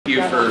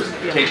you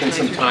for taking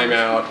some time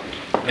out.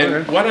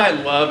 And what I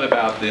love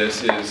about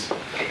this is,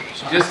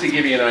 just to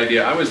give you an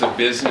idea, I was a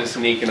business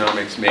and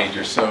economics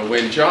major. So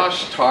when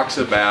Josh talks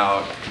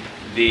about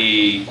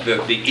the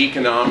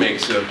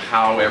economics of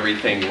how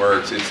everything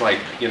works, it's like,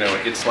 you know,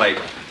 it's like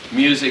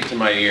music to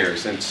my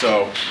ears. And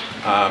so,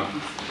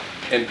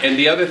 and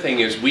the other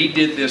thing is, we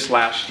did this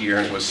last year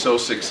and it was so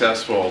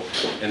successful,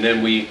 and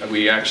then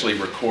we actually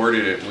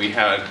recorded it. We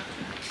had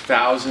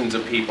thousands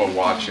of people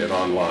watch it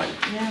online.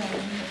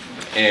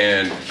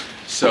 And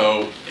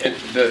so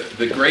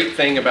the great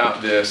thing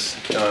about this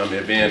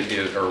event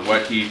is, or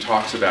what he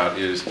talks about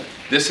is,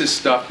 this is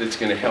stuff that's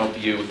going to help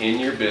you in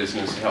your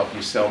business, help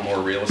you sell more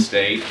real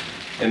estate.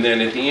 And then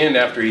at the end,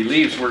 after he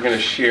leaves, we're going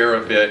to share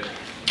a bit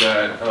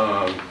that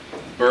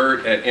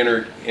Bert at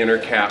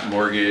Intercap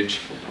Mortgage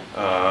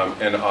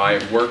and I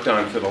have worked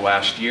on for the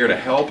last year to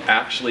help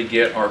actually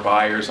get our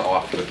buyers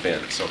off the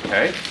fence,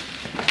 okay?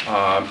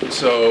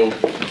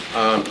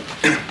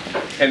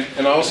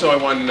 And also I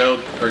want to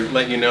know, or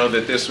let you know,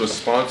 that this was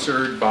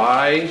sponsored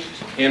by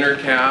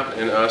Intercap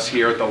and us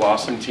here at the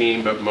Lawson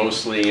team, but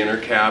mostly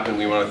Intercap, and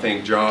we want to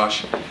thank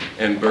Josh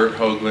and Bert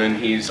Hoagland.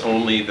 He's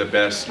only the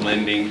best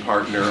lending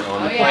partner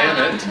on the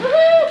planet,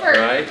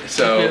 right?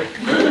 So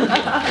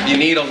if you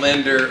need a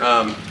lender,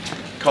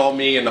 call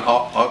me and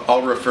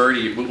I'll refer to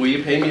you. Will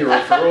you pay me a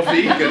referral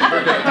fee?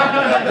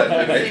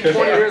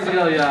 20 years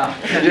ago, yeah.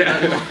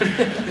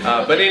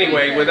 But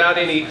anyway, without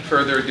any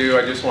further ado,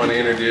 I just want to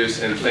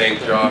introduce and thank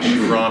Josh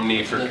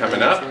Romney for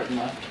coming up.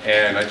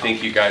 And I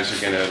think you guys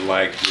are going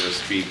to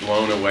just be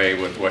blown away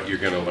with what you're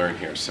going to learn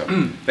here. So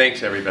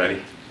thanks,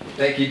 everybody.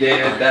 Thank you,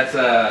 David. That's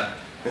a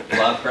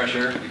lot of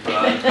pressure you put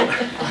on.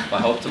 I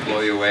hope to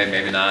blow you away.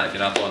 Maybe not. If you're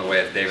not blown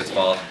away, it's David's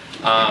fault.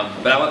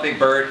 But I want to thank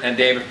Bert and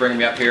David for bringing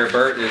me up here.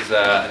 Bert is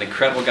an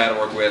incredible guy to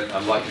work with.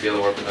 I'm lucky to be able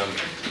to work with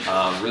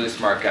him. Really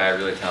smart guy,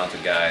 really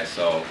talented guy.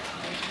 So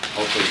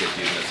hopefully get to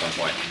use him at some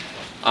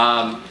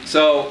point.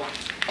 So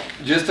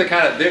just to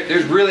kind of,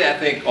 there's really, I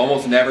think,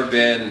 almost never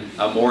been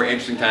a more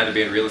interesting time to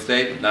be in real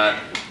estate. Not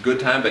good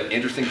time, but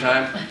interesting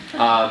time.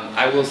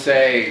 I will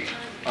say,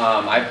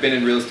 I've been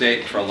in real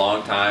estate for a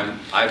long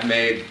time. I've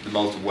made the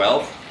most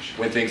wealth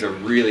when things are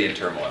really in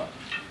turmoil.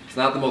 It's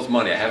not the most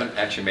money. I haven't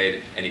actually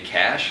made any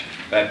cash,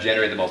 but I've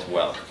generated the most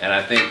wealth. And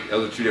I think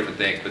those are two different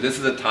things. But this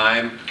is a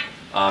time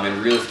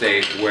in real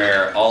estate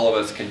where all of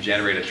us can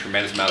generate a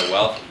tremendous amount of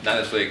wealth. Not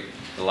necessarily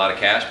a lot of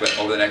cash, but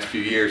over the next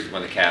few years is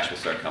when the cash will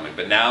start coming.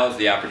 But now is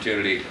the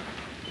opportunity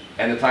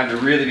and the time to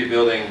really be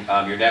building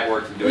your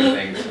networks and doing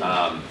things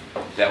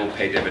that will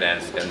pay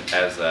dividends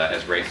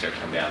as rates start to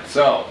come down.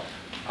 So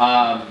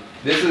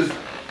this is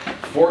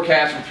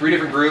forecast from 3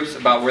 different groups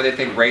about where they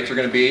think rates are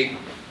going to be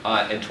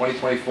in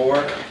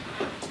 2024.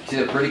 See,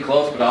 they're pretty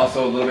close, but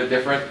also a little bit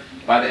different.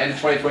 By the end of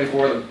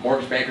 2024, the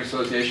Mortgage Bankers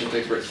Association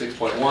thinks we're at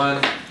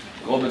 6.1.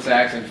 Goldman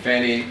Sachs and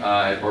Fannie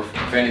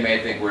Mae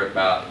think we're at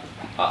about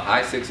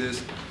high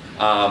 6s.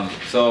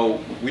 So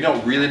we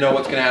don't really know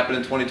what's going to happen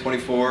in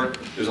 2024.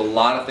 There's a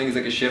lot of things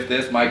that could shift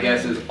this. My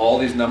guess is all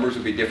these numbers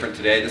would be different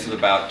today. This is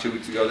about 2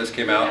 weeks ago this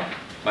came out.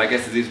 My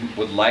guess is these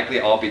would likely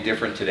all be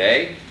different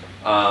today.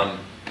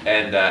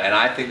 And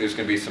I think there's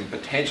going to be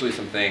potentially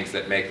some things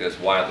that make this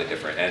wildly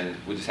different, and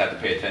we just have to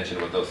pay attention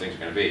to what those things are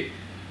going to be.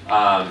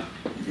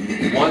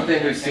 One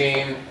thing we've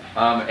seen,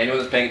 anyone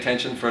that's paying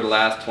attention for the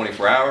last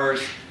 24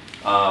 hours,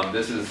 I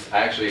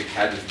actually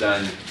had this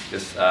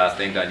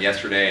thing done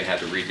yesterday and had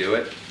to redo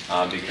it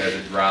because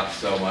it dropped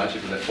so much.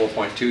 It was at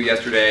 4.2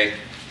 yesterday,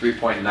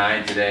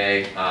 3.9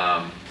 today,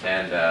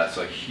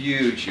 so a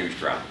huge, huge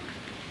drop,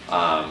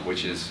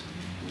 which is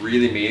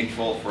really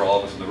meaningful for all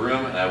of us in the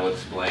room, and I will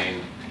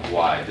explain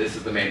why. This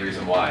is the main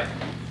reason why.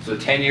 So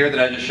the 10-year that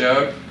I just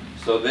showed,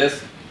 so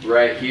this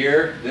right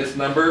here, this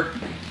number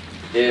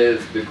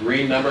is the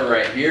green number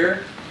right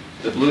here.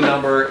 The blue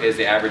number is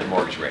the average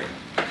mortgage rate.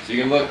 So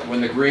you can look, when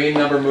the green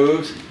number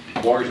moves,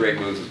 mortgage rate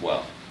moves as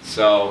well.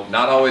 So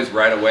not always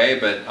right away,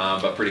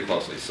 but pretty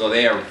closely. So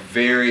they are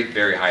very,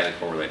 very highly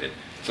correlated.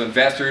 So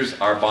investors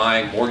are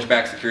buying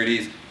mortgage-backed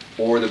securities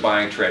or they're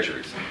buying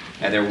treasuries.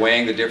 And they're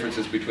weighing the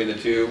differences between the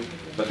two,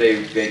 but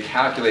they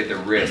calculate the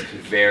risk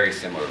very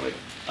similarly.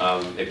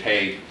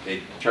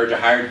 They charge a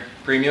higher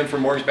premium for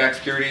mortgage-backed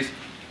securities,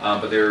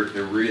 but they're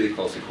really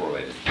closely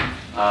correlated.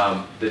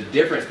 The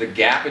difference, the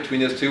gap between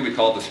those two, we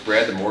call it the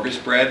spread, the mortgage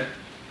spread.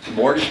 The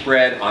mortgage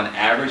spread on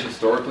average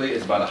historically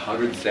is about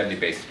 170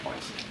 basis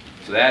points.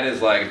 So that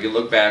is like, if you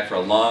look back for a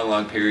long,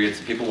 long period,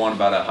 so people want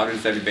about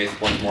 170 basis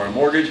points more on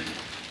mortgage.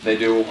 They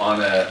do on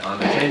the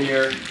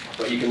 10-year.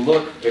 But you can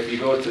look, if you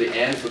go to the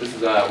end, so this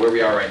is where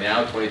we are right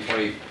now,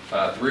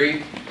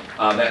 2023,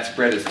 that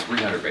spread is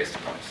 300 basis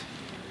points.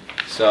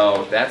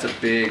 So that's a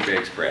big,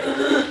 big spread.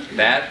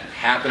 That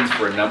happens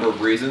for a number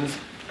of reasons,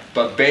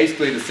 but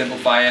basically to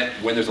simplify it,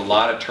 when there's a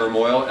lot of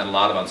turmoil and a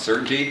lot of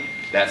uncertainty,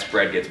 that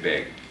spread gets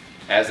big.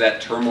 As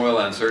that turmoil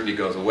and uncertainty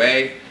goes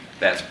away,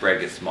 that spread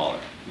gets smaller.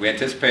 We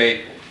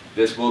anticipate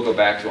this will go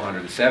back to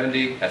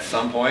 170 at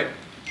some point.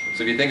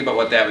 So if you think about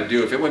what that would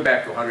do, if it went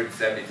back to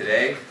 170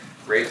 today,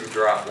 rates would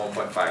drop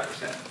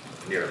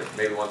 1.5%, nearly,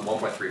 maybe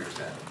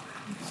 1.3%.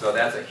 So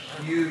that's a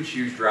huge,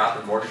 huge drop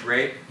in mortgage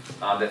rate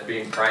that's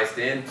being priced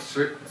in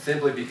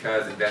simply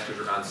because investors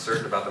are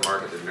uncertain about the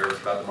market, they're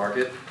nervous about the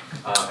market,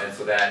 and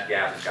so that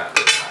gap has gotten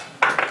really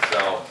high.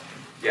 So,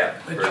 yeah.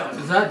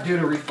 Is that due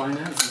to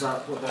refinance? Is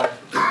that what that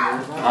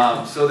is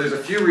about? So there's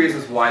a few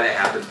reasons why that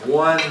happens.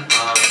 One,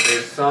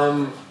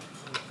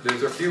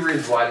 there's a few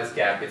reasons why this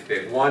gap gets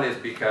big. One is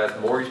because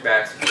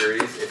mortgage-backed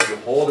securities, if you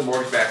hold a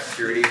mortgage-backed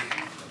security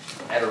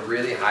at a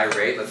really high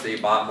rate, let's say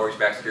you bought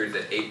mortgage-backed securities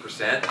at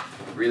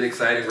 8%, really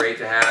exciting rate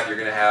to have. You're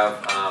going to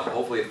have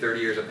hopefully 30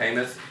 years of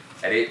payments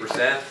at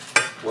 8%.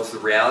 What's the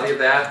reality of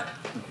that?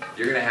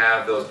 You're going to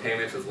have those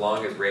payments as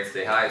long as rates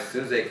stay high. As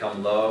soon as they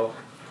come low,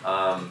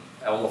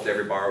 almost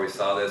every borrower, we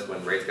saw this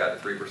when rates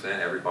got to 3%,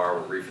 every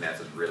borrower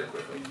refinances really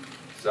quickly.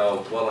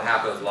 So what will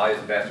happen is a lot of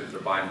these investors are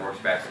buying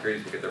mortgage-backed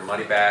securities to get their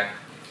money back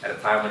at a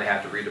time when they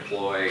have to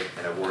redeploy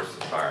in a worse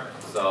environment.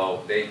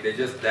 So they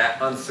just,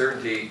 that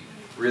uncertainty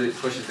really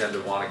pushes them to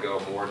want to go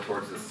more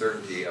towards the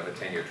certainty of a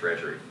 10-year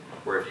treasury.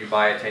 Where if you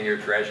buy a 10-year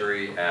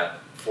treasury at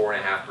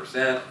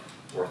 4.5%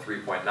 or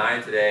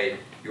 3.9 today,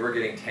 you are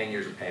getting 10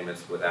 years of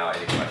payments without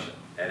any question.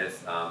 And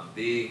it's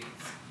the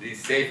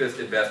safest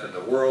investment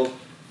in the world.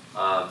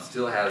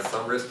 Still has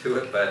some risk to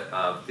it, but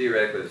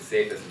theoretically the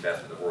safest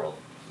investment in the world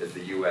is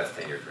the U.S.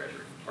 10-year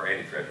treasury, or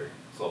any treasury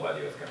sold by the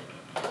U.S.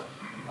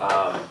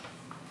 government.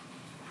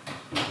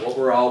 What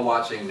we're all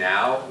watching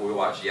now, we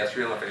watched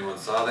yesterday, I don't know if anyone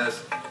saw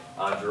this,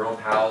 Jerome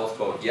Powell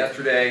spoke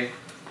yesterday.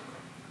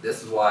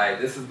 This is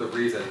the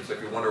reason, so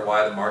if you wonder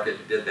why the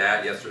market did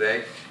that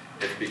yesterday,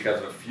 it's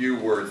because of a few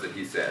words that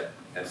he said.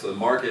 And so the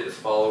market is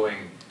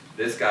following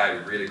this guy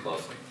really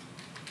closely.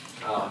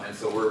 And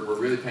so we're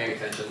really paying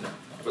attention to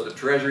what the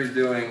Treasury's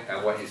doing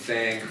and what he's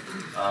saying.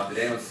 Did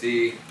anyone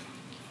see?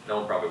 No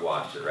one probably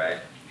watched it, right?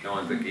 No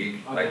one's a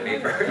geek like me.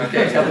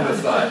 Okay, tell them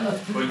this side.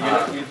 Well,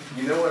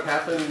 you know what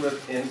happened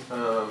with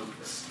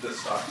the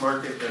stock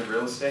market and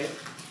real estate?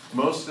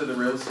 Most of the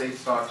real estate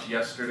stocks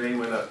yesterday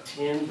went up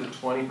 10 to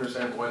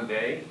 20% one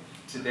day.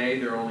 Today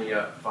they're only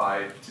up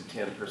 5 to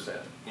 10%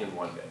 in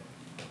one day.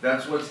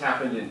 That's what's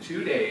happened in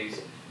 2 days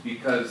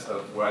because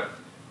of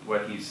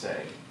what he's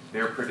saying.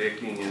 They're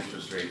predicting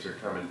interest rates are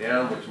coming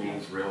down, which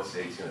means real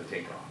estate's going to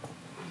take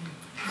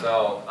off.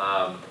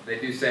 So they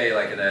do say,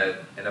 like in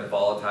a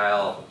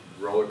volatile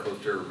roller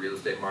coaster real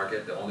estate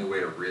market, the only way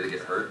to really get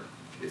hurt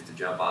is to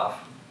jump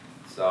off.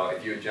 So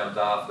if you had jumped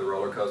off the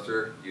roller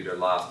coaster, you'd have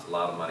lost a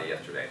lot of money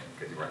yesterday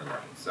because you weren't in the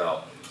market.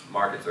 So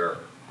markets are,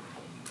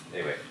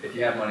 anyway, if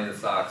you have money in the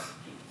stocks,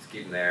 just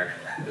keep them there.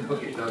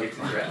 Don't get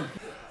too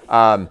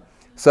stressed.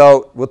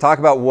 So we'll talk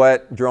about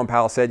what Jerome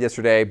Powell said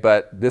yesterday,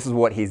 but this is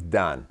what he's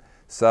done.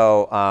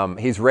 So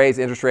he's raised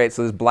interest rates.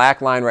 So this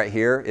black line right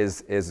here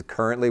is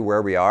currently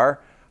where we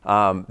are.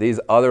 These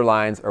other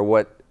lines are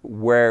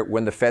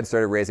when the Fed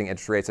started raising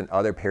interest rates in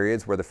other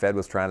periods where the Fed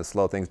was trying to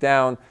slow things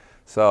down.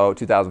 So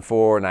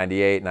 2004,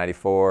 98,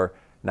 94,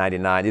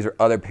 99, these are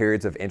other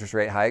periods of interest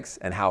rate hikes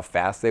and how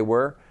fast they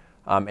were.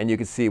 And you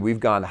can see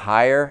we've gone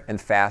higher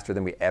and faster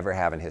than we ever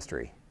have in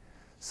history.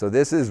 So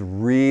this is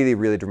really,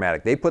 really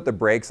dramatic. They put the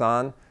brakes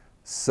on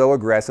so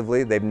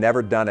aggressively. They've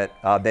never done it.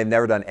 They've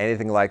never done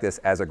anything like this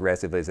as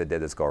aggressively as they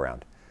did this go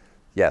around.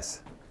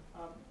 Yes?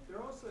 They're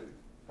also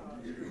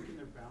shrinking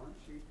their balance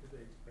sheet because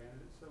they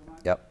expanded it so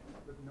much. Yep.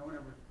 But no one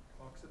ever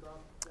talks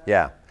about that.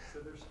 Yeah. So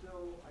they're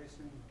still, I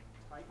assume,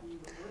 tightening.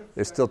 But what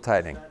They're still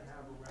tightening. does that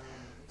have around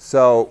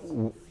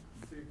So,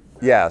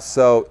 yeah,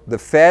 so the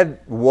Fed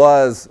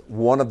was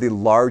one of the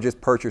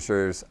largest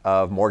purchasers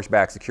of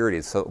mortgage-backed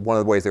securities. So one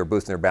of the ways they were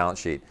boosting their balance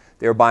sheet.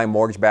 They were buying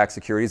mortgage-backed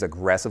securities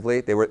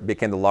aggressively. They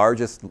became the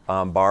largest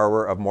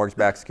borrower of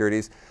mortgage-backed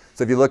securities.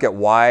 So if you look at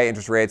why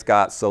interest rates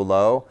got so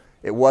low,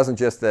 it wasn't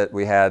just that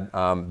we had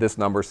this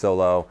number so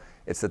low.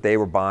 It's that they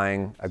were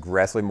buying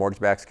aggressively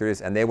mortgage-backed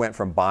securities, and they went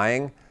from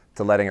buying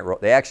to letting it roll.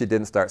 They actually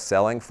didn't start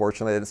selling.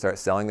 Fortunately, they didn't start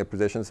selling their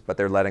positions, but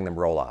they're letting them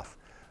roll off.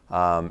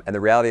 And the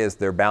reality is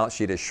their balance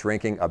sheet is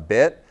shrinking a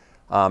bit.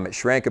 It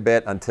shrank a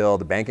bit until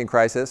the banking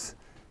crisis,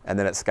 and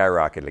then it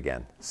skyrocketed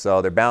again.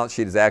 So their balance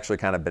sheet has actually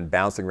kind of been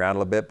bouncing around a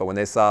little bit, but when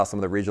they saw some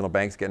of the regional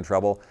banks get in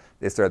trouble,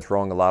 they started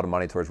throwing a lot of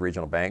money towards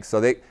regional banks. So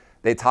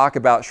they talk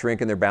about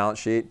shrinking their balance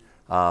sheet.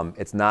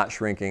 It's not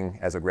shrinking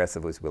as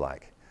aggressively as we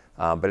like,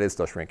 but it is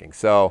still shrinking.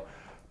 So,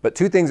 but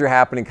two things are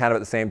happening kind of at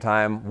the same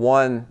time.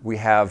 One, we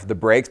have the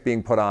brakes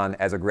being put on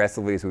as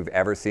aggressively as we've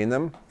ever seen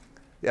them.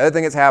 The other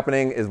thing that's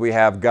happening is we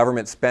have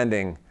government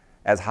spending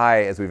as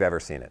high as we've ever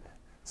seen it.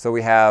 So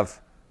we have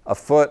a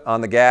foot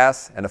on the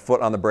gas and a foot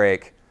on the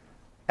brake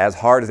as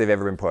hard as they've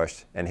ever been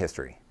pushed in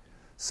history.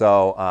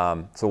 So,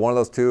 so one of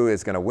those two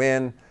is going to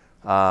win,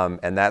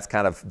 and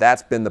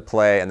that's been the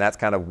play, and that's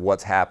kind of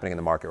what's happening in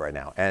the market right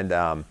now.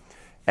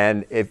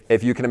 And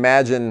if you can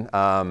imagine,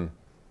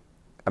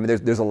 I mean,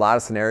 there's a lot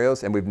of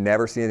scenarios, and we've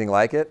never seen anything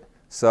like it.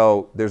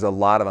 So there's a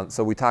lot of,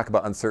 so we talk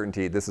about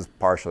uncertainty. This is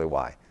partially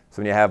why. So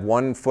when you have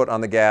 1 foot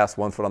on the gas,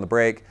 1 foot on the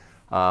brake,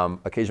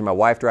 occasionally my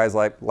wife drives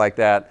like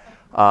that,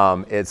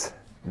 it's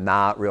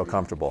not real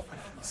comfortable.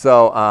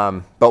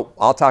 So, but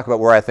I'll talk about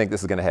where I think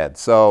this is going to head.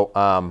 So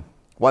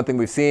one thing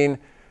we've seen,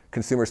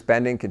 Consumer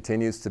spending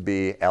continues to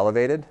be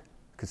elevated.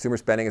 Consumer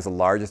spending is the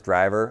largest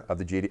driver of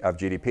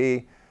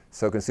GDP.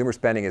 So consumer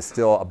spending is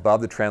still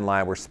above the trend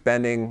line. We're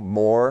spending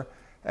more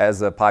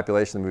as a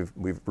population than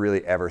we've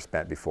really ever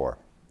spent before.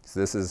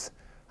 So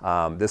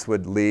this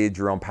would lead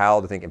Jerome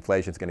Powell to think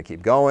inflation is going to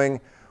keep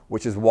going,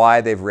 which is why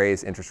they've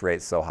raised interest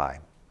rates so high.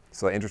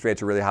 So interest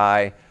rates are really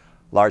high,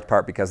 large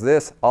part because of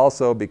this,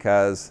 also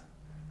because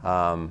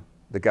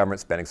the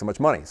government's spending so much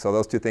money. So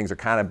those two things are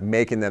kind of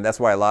making them, that's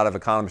why a lot of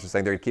economists are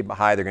saying they're going to keep it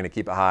high, they're going to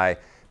keep it high,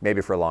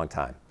 maybe for a long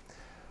time.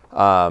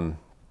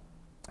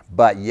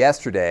 But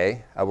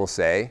yesterday, I will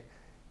say,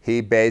 he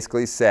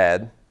basically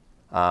said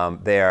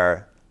they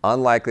are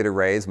unlikely to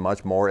raise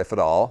much more, if at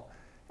all,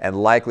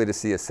 and likely to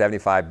see a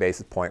 75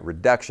 basis point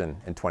reduction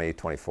in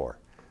 2024.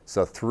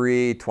 So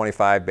 3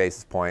 25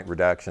 basis point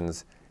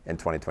reductions in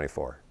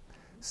 2024.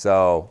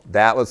 So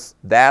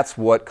that's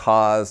what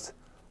caused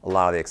a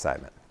lot of the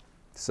excitement.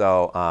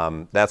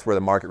 So that's where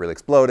the market really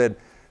exploded.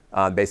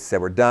 Basically said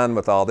we're done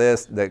with all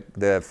this.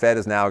 The Fed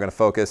is now going to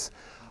focus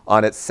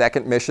on its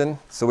second mission.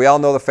 So we all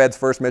know the Fed's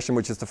first mission,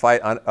 which is to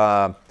fight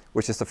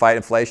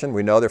inflation.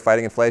 We know they're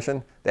fighting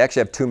inflation. They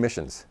actually have two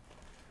missions,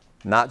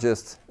 not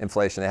just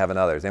inflation. They have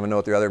another. Does anyone know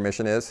what their other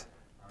mission is?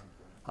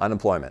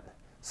 Unemployment.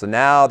 So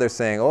now they're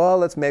saying, oh,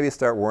 let's maybe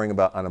start worrying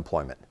about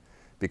unemployment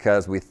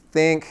because we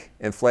think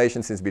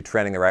inflation seems to be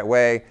trending the right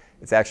way.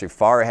 It's actually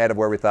far ahead of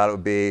where we thought it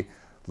would be.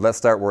 Let's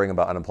start worrying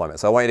about unemployment.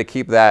 So I want you to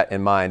keep that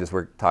in mind as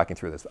we're talking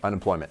through this,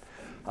 unemployment.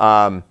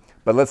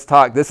 But let's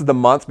talk, this is the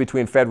months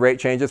between Fed rate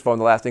changes from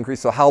the last increase.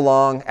 So how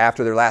long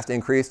after their last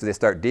increase do they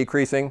start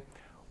decreasing?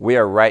 We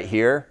are right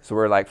here. So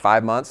we're like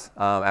 5 months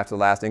after the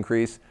last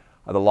increase.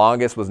 The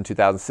longest was in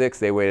 2006.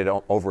 They waited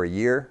over a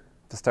year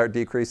to start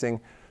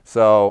decreasing.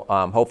 So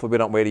hopefully we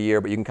don't wait a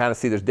year, but you can kind of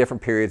see there's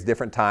different periods,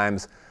 different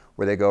times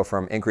where they go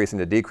from increasing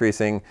to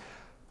decreasing.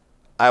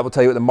 I will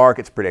tell you what the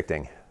market's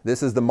predicting.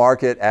 This is the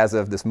market as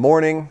of this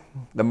morning.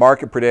 The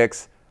market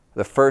predicts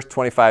the first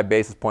 25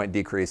 basis point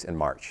decrease in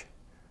March.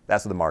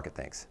 That's what the market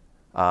thinks.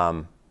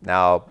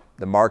 Now,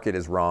 the market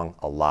is wrong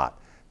a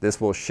lot.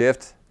 This will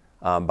shift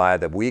by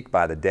the week,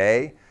 by the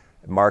day.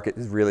 The market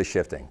is really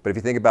shifting. But if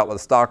you think about what the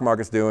stock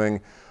market's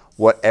doing,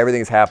 what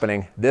everything's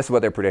happening, this is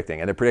what they're predicting.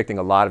 And they're predicting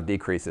a lot of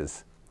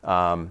decreases.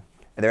 And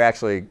they're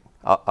actually,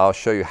 I'll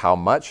show you how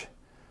much.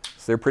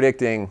 So they're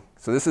predicting,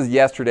 so this is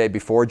yesterday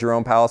before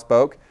Jerome Powell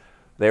spoke.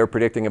 They were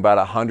predicting about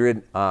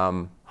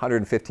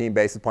 115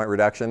 basis point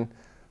reduction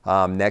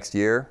next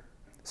year.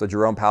 So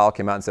Jerome Powell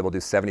came out and said, we'll do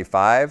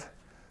 75.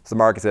 So the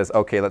market says,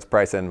 okay, let's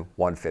price in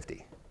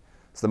 150.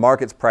 So the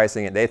market's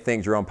pricing it. They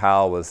think Jerome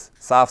Powell was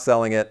soft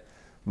selling it.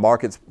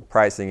 Market's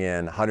pricing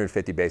in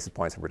 150 basis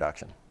points of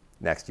reduction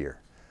next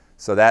year.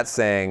 So that's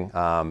saying,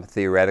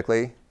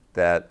 theoretically,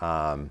 that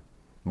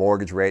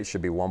mortgage rates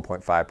should be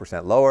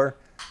 1.5% lower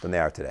than they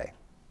are today.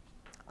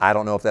 I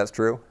don't know if that's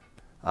true,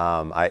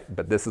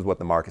 but this is what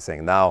the market's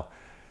saying. Now,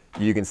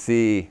 you can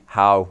see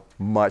how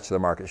much the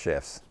market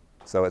shifts.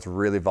 So it's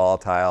really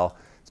volatile.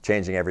 It's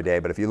changing every day.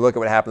 But if you look at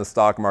what happened in the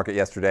stock market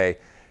yesterday,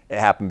 it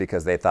happened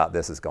because they thought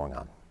this is going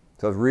on.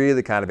 So it's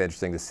really kind of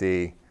interesting to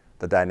see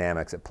the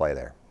dynamics at play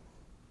there.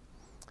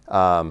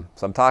 So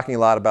I'm talking a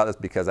lot about this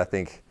because I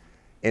think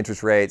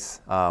interest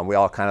rates, we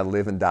all kind of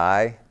live and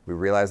die. We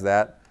realize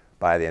that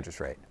by the interest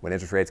rate. When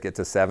interest rates get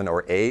to 7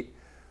 or 8,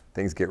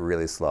 things get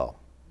really slow.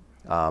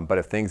 But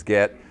if things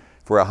get,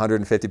 if we're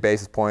 150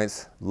 basis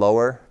points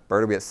lower,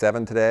 Bert will be at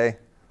 7 today,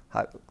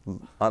 a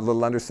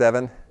little under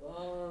 7.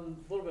 A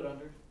little bit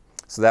under.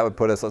 So that would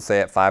put us, let's say,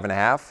 at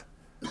 5.5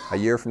 a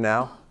year from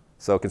now.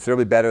 So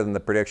considerably better than the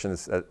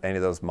predictions that any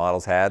of those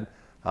models had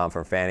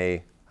from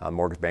Fannie,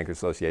 Mortgage Bankers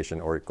Association,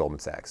 or Goldman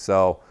Sachs.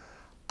 So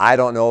I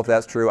don't know if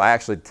that's true. I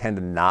actually tend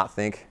to not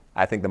think.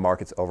 I think the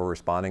market's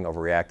over-responding,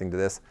 overreacting to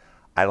this.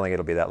 I don't think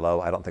it'll be that low.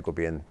 I don't think we'll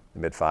be in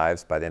the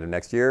mid-5s by the end of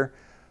next year.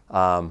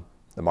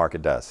 The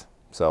market does.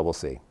 So we'll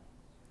see.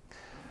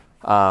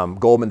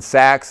 Goldman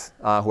Sachs,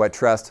 who I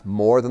trust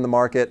more than the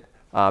market,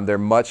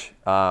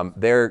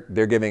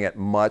 they're giving it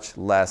much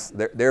less.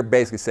 They're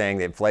basically saying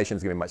the inflation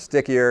is going to be much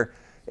stickier.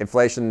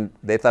 Inflation,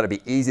 they thought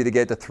it'd be easy to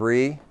get to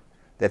 3.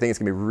 They think it's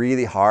going to be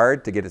really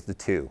hard to get it to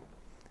 2.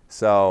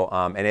 So,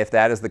 and if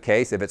that is the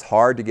case, if it's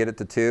hard to get it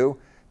to 2,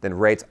 then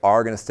rates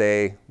are going to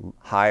stay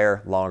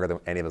higher longer than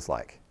any of us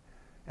like.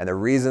 And the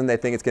reason they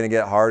think it's going to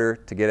get harder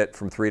to get it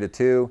from 3 to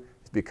 2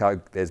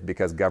 is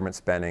because government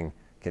spending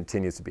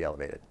continues to be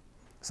elevated.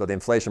 So the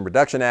Inflation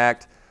Reduction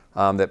Act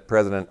that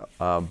President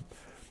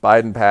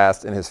Biden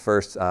passed in his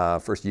first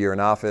year in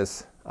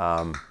office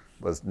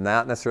was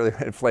not necessarily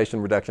an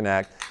Inflation Reduction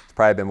Act. It's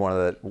probably been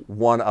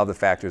one of the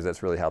factors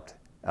that's really helped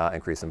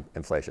increase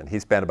inflation. He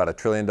spent about $1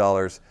 trillion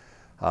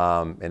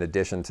in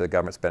addition to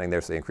government spending there,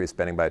 so they increased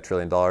spending by $1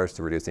 trillion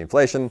to reduce the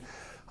inflation,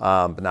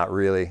 but not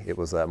really. It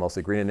was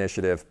mostly a green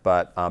initiative.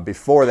 But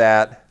before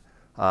that,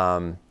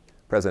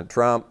 President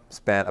Trump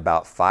spent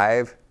about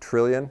 $5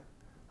 trillion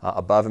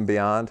above and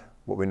beyond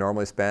what we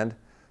normally spend.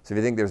 So if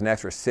you think there's an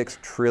extra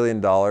 $6 trillion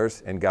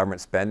in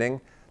government spending,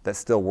 that's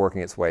still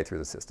working its way through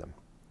the system.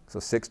 So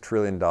 $6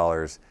 trillion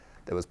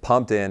that was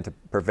pumped in to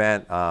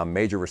prevent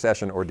major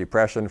recession or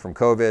depression from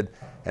COVID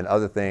and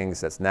other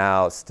things that's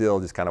now still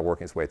just kind of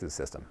working its way through the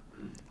system.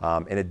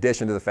 In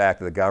addition to the fact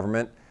that the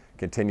government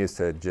continues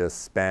to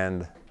just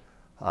spend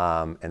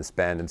and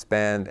spend and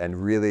spend,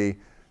 and really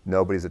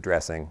nobody's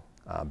addressing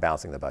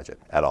balancing the budget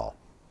at all.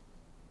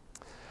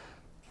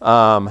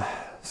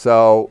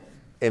 So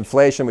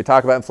inflation, we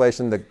talk about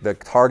inflation, the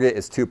target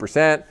is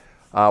 2%.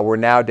 We're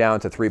now down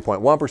to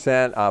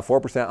 3.1%,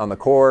 4% on the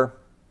core,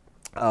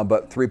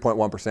 but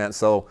 3.1%.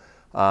 So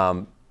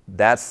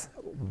that's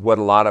what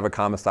a lot of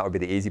economists thought would be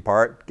the easy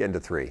part, getting to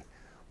 3.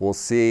 We'll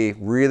see,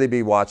 really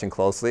be watching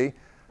closely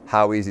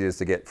how easy it is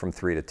to get from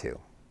 3 to 2.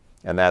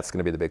 And that's going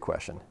to be the big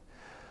question.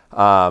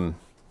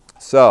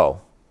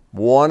 So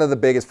one of the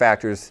biggest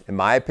factors, in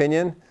my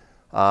opinion,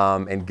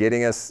 in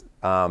getting us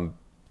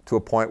to a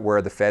point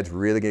where the Fed's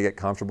really going to get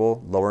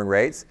comfortable lowering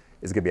rates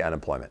is going to be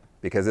unemployment,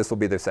 because this will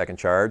be their second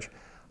charge.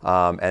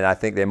 And I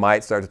think they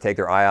might start to take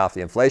their eye off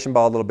the inflation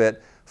ball a little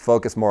bit,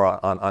 focus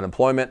more on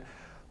unemployment.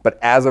 But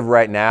as of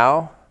right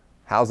now,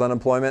 how's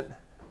unemployment?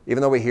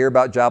 Even though we hear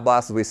about job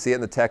losses, we see it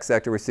in the tech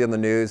sector, we see it in the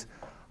news,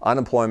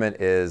 unemployment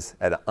is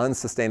at an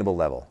unsustainable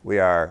level. We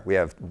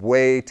have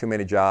way too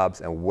many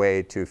jobs and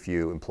way too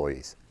few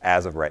employees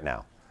as of right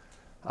now.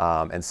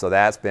 And so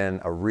that's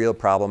been a real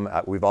problem.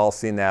 We've all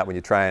seen that when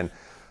you try and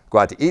go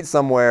out to eat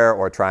somewhere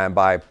or try and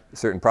buy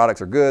certain products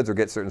or goods or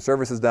get certain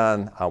services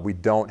done, we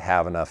don't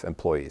have enough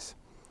employees.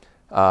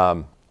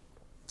 And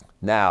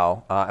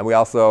we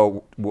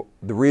also,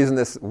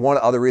 one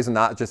other reason,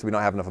 not just we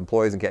don't have enough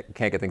employees and can't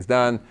get things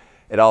done,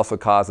 it also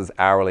causes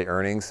hourly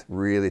earnings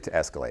really to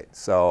escalate.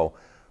 So,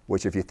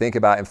 which if you think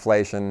about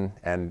inflation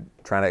and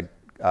trying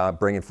to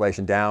bring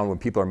inflation down, when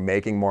people are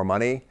making more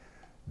money,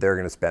 they're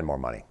going to spend more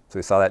money. So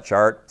we saw that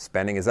chart,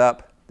 spending is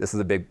up. This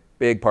is a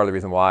big part of the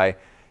reason why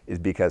is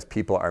because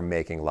people are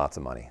making lots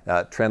of money.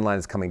 Trend line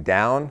is coming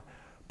down,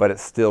 but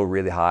it's still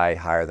really high,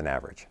 higher than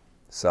average.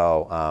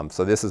 So,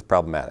 so this is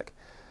problematic.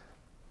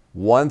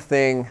 One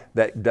thing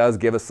that does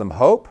give us some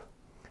hope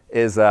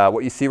is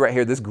what you see right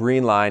here. This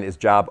green line is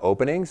job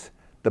openings.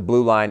 The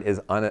blue line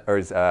is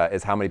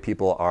how many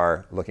people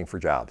are looking for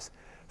jobs.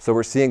 So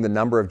we're seeing the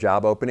number of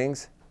job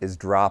openings is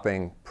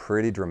dropping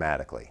pretty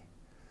dramatically.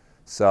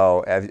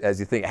 So as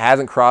you think, it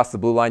hasn't crossed the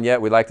blue line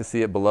yet. We'd like to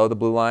see it below the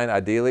blue line,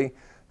 ideally.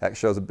 That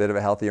shows a bit of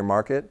a healthier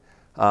market.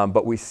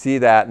 But we see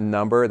that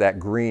number, that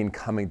green,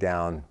 coming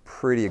down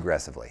pretty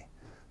aggressively.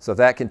 So if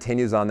that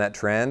continues on that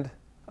trend,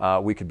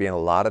 we could be in a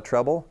lot of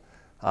trouble.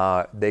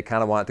 They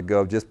kind of want it to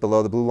go just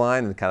below the blue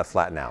line and kind of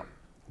flatten out,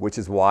 which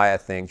is why I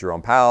think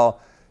Jerome Powell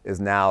is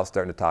now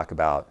starting to talk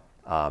about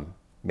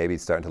maybe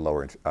starting to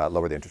lower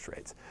the interest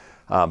rates.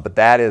 But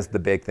that is the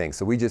big thing.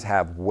 So we just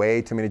have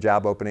way too many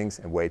job openings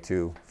and way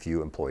too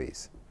few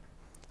employees.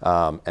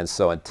 And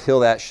so until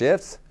that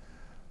shifts,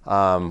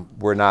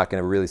 we're not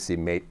going to really see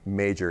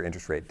major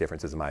interest rate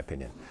differences, in my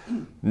opinion.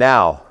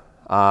 Now,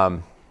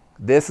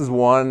 this is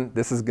going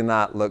to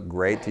not look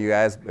great to you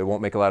guys. It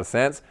won't make a lot of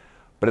sense,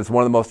 but it's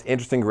one of the most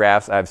interesting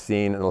graphs I've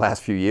seen in the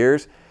last few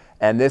years.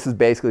 And this is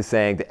basically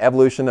saying the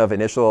evolution of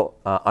initial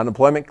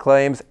unemployment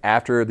claims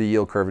after the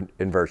yield curve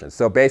inversion.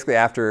 So basically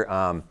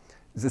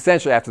it's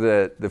essentially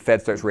after the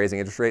Fed starts raising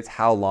interest rates,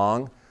 how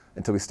long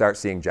until we start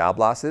seeing job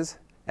losses?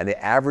 And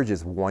the average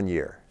is 1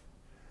 year.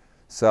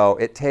 So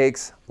it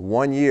takes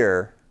 1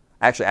 year,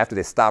 actually after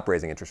they stop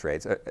raising interest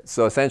rates.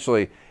 So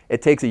essentially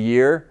it takes a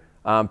year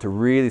to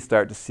really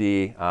start to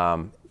see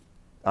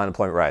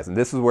unemployment rise. And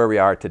this is where we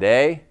are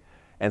today.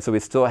 And so we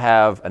still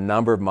have a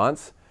number of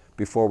months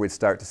before we'd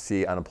start to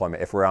see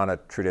unemployment if we're on a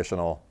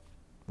traditional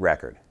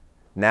record.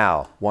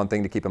 Now, one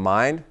thing to keep in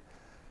mind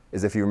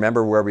is if you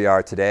remember where we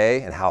are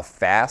today and how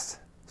fast,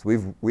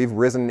 so we've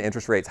risen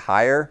interest rates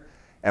higher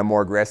and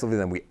more aggressively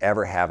than we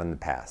ever have in the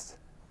past.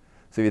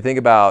 So if you think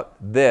about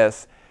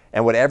this,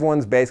 and what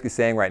everyone's basically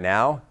saying right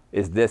now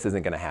is this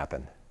isn't going to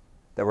happen,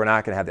 that we're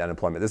not going to have the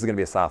unemployment. This is going to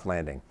be a soft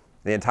landing.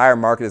 The entire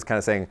market is kind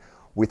of saying,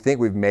 we think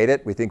we've made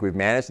it, we think we've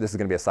managed, this is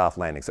going to be a soft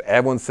landing. So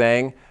everyone's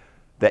saying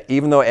that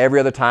even though every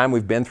other time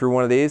we've been through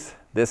one of these,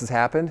 this has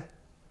happened,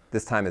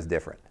 this time is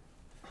different.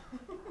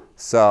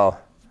 So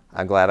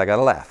I'm glad I got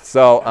a laugh.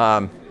 So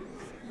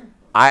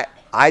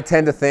I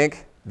tend to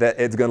think that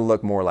it's going to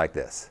look more like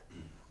this.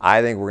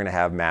 I think we're going to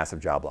have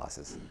massive job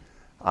losses.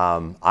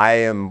 I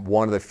am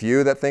one of the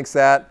few that thinks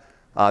that.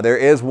 There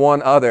is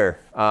one other.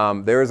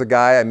 There is a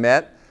guy I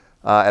met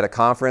at a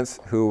conference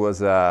who was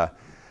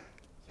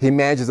he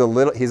manages a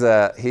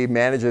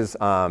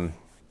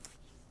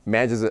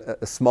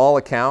small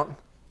account.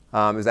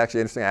 It was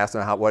actually interesting. I asked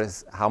him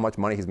how much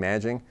money he's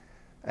managing,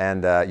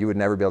 and you would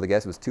never be able to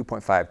guess. It was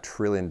 $2.5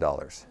 trillion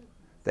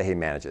that he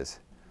manages.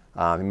 He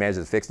manages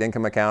a fixed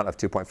income account of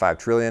 $2.5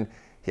 trillion.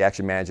 He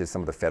actually manages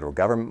some of the federal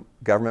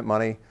government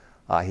money.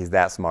 He's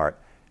that smart,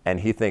 and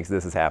he thinks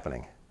this is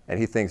happening. And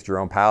he thinks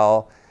Jerome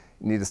Powell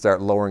needed to start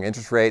lowering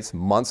interest rates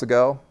months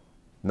ago,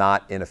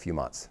 not in a few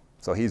months.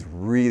 So he's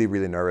really,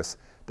 really nervous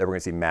that we're going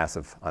to see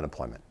massive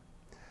unemployment.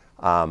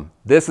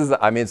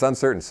 It's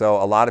uncertain.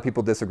 So a lot of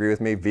people disagree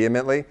with me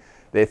vehemently.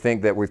 They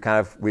think that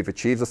we've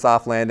achieved a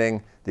soft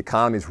landing. The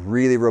economy is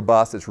really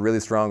robust. It's really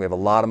strong. We have a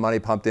lot of money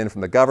pumped in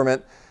from the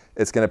government.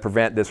 It's going to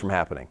prevent this from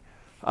happening.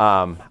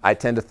 I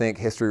tend to think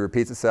history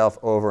repeats itself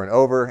over and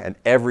over, and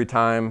every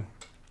time,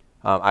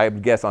 I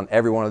guess on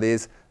every one of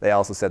these, they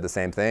also said the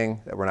same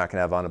thing, that we're not going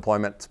to have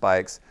unemployment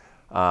spikes.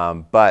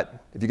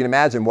 But if you can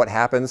imagine what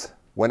happens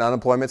when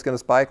unemployment is going to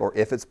spike, or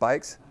if it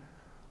spikes,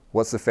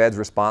 what's the Fed's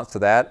response to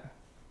that?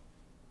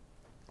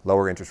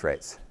 Lower interest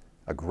rates,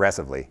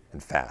 aggressively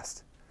and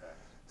fast.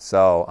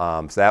 So,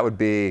 so that would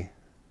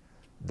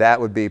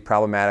be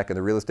problematic in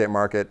the real estate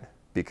market,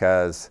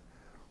 because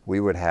we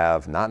would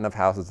have not enough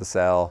houses to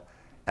sell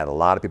and a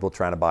lot of people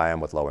trying to buy them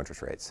with low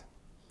interest rates.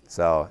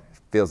 So it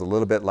feels a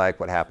little bit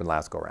like what happened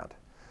last go around.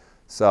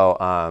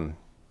 So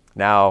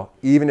now,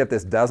 even if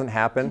this doesn't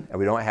happen and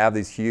we don't have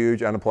these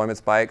huge unemployment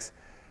spikes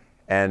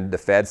and the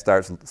Fed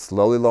starts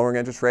slowly lowering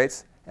interest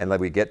rates and like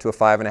we get to a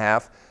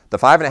 5.5%, the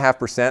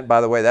 5.5%, by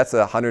the way, that's a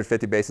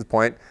 150 basis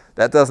point.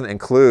 That doesn't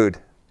include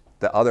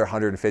the other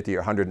 150 or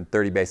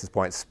 130 basis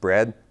point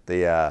spread,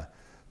 the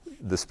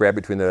spread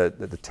between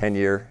the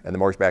 10-year and the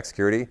mortgage-backed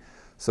security.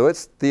 So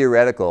it's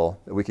theoretical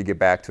that we could get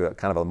back to a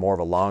kind of a more of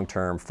a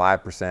long-term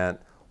 5%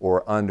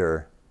 or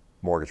under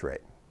mortgage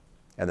rate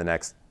in the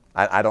next,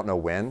 I don't know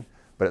when,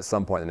 but at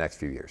some point in the next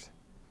few years.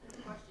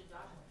 Question, Josh.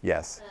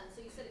 Yes.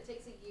 So you said it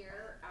takes a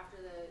year after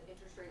the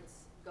interest rates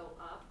go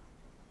up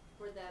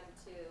for them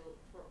to,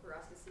 for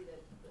us to see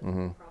the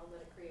problem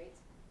that it creates.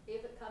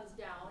 If it comes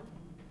down,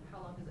 how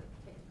long does it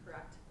take to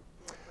correct?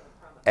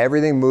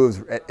 Everything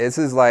moves. This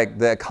is like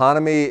the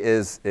economy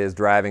is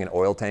driving an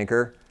oil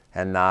tanker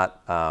and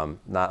not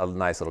a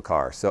nice little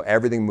car. So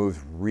everything moves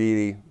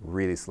really,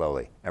 really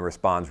slowly and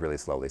responds really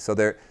slowly. So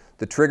the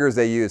triggers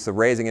they use, so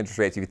raising interest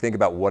rates, if you think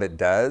about what it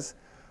does,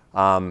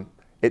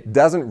 it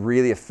doesn't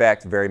really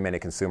affect very many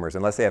consumers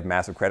unless they have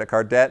massive credit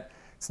card debt.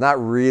 It's not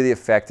really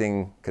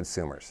affecting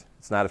consumers.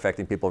 It's not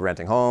affecting people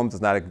renting homes.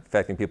 It's not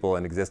affecting people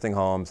in existing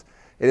homes.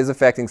 It is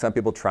affecting some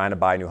people trying to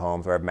buy new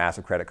homes or have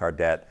massive credit card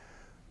debt.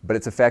 But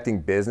it's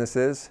affecting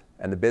businesses,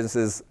 and the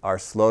businesses are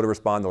slow to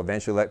respond. They'll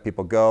eventually let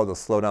people go. They'll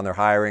slow down their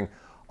hiring.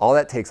 All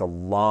that takes a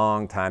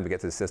long time to get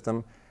to the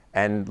system,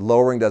 and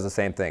lowering does the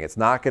same thing. It's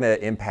not going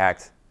to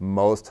impact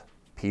most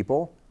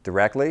people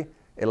directly.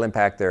 It'll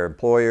impact their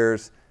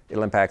employers.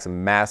 It'll impact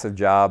some massive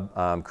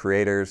job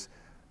creators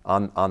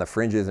on the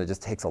fringes, and it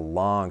just takes a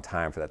long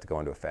time for that to go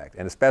into effect.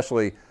 And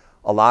especially,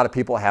 a lot of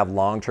people have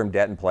long-term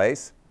debt in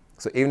place.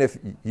 So even if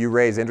you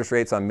raise interest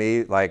rates on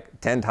me like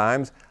 10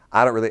 times,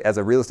 I don't really, as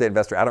a real estate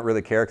investor, I don't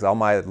really care because all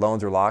my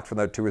loans are locked for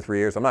another 2 or 3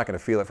 years. I'm not going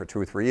to feel it for 2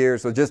 or 3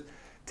 years. So it just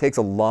takes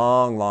a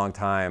long, long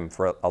time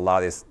for a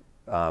lot of these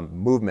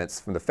movements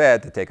from the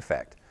Fed to take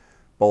effect,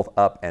 both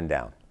up and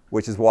down.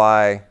 Which is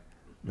why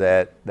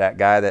that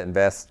guy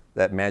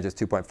that manages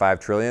 2.5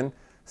 trillion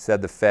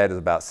said the Fed is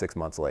about 6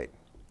 months late.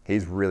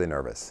 He's really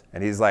nervous,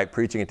 and he's like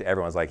preaching it to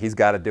everyone. He's like, he's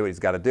got to do it. He's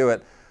got to do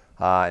it,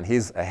 and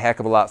he's a heck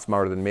of a lot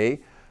smarter than me.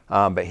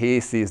 But he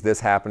sees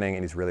this happening,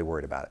 and he's really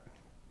worried about it.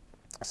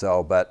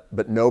 So,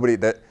 but nobody,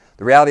 the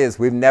reality is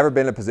we've never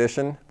been in a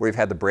position where we've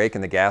had the brake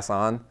and the gas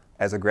on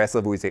as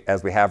aggressively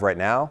as we have right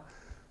now.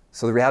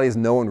 So the reality is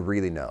no one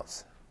really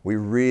knows. We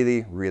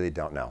really, really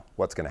don't know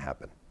what's going to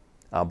happen.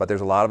 But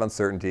there's a lot of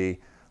uncertainty.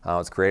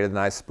 It's created a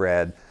nice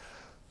spread.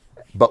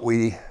 But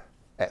we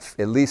at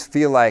least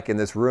feel like in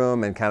this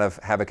room and kind of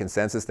have a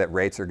consensus that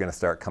rates are going to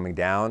start coming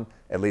down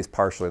at least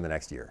partially in the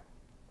next year,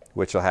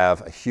 which will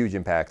have a huge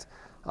impact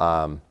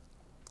to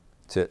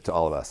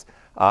all of us.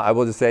 I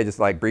will just say, just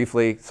like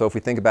briefly, so if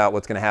we think about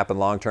what's going to happen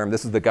long term,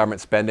 this is the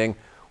government spending.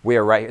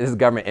 This is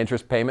government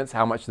interest payments,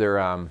 how much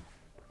they're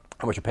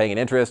paying in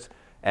interest,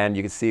 and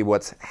you can see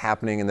what's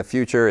happening in the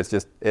future.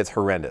 It's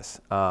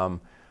horrendous. We're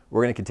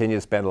going to continue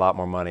to spend a lot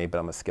more money, but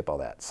I'm going to skip all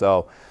that.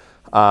 So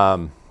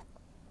I'm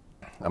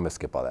going to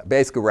skip all that.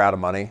 Basically, we're out of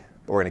money,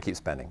 but we're going to keep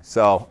spending.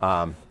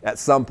 So at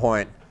some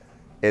point,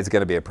 it's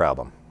going to be a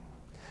problem.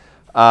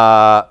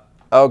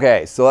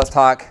 Okay, so let's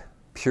talk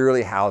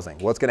purely housing.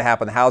 What's going to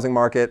happen in the housing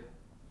market?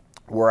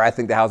 Where I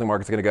think the housing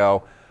market's going to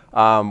go.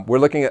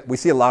 We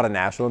see a lot of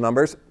national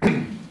numbers,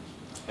 and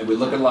we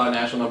look at a lot of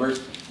national numbers.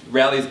 The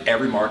reality is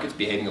every market's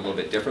behaving a little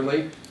bit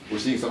differently. We're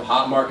seeing some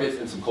hot markets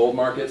and some cold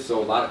markets. So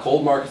a lot of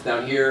cold markets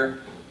down here,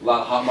 a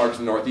lot of hot markets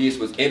in the Northeast.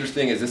 What's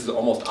interesting is this is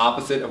almost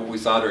opposite of what we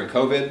saw during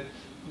COVID.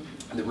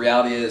 And the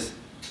reality is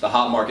the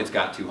hot markets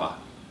got too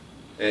hot.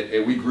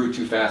 We grew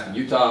too fast in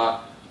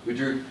Utah. We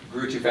grew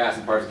too fast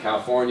in parts of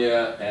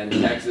California and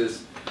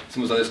Texas.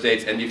 Some of those other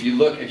states, and if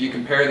you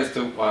compare this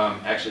to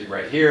actually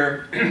right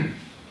here,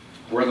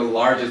 where the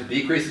largest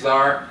decreases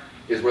are,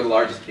 is where the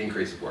largest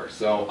increases were.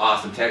 So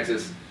Austin,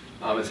 Texas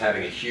is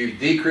having a huge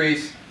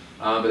decrease,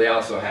 but they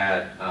also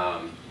had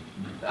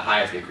the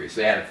highest increase.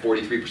 So they had a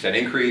 43%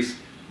 increase,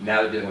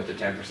 now they're dealing with a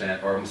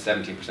 10% or almost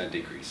 17%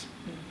 decrease.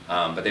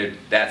 But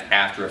that's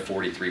after a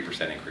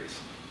 43% increase.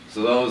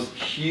 So those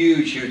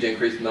huge, huge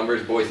increase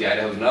numbers, Boise,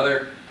 Idaho is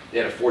another, they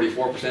had a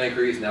 44%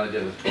 increase, now they're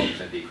dealing with a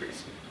 12%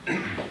 decrease.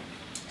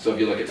 So if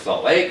you look at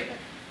Salt Lake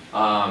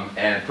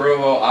and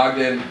Provo,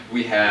 Ogden,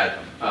 we had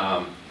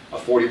a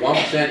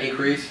 41%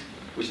 increase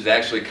which is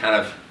actually kind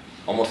of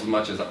almost as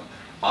much as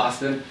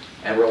Austin,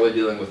 and we're only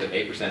dealing with an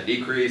 8%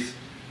 decrease.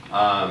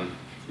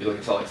 You look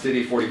at Salt Lake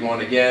City,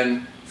 41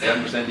 again,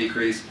 7%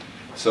 decrease.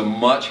 So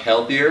much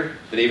healthier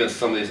than even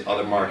some of these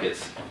other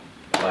markets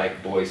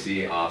like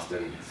Boise,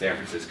 Austin, San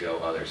Francisco,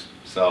 others.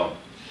 So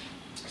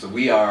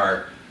we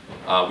are,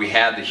 we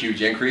had the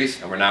huge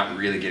increase, and we're not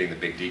really getting the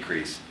big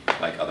decrease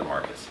like other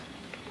markets.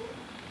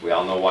 We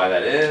all know why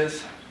that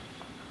is.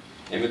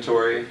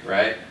 Inventory,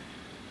 right?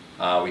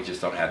 We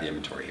just don't have the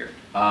inventory here.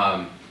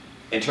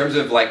 In terms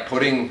of like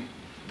putting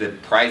the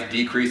price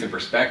decrease in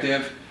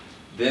perspective,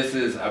 this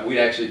is, we'd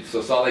actually,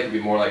 so Salt Lake would be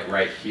more like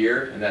right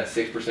here in that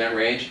 6%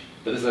 range,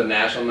 but this is a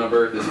national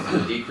number. This is the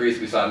decrease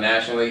we saw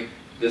nationally.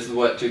 This is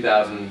what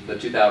the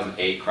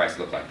 2008 crisis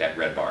looked like, that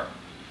red bar.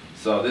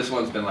 So this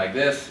one's been like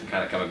this, and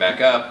kind of coming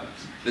back up.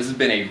 This has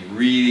been a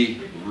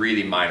really,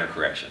 really minor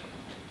correction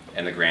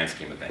in the grand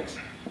scheme of things.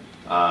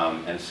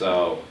 And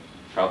so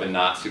probably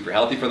not super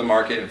healthy for the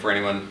market and for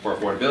anyone for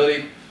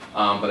affordability,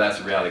 but that's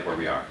the reality of where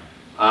we are.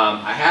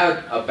 I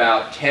had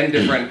about 10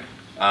 different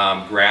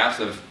graphs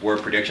of where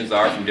predictions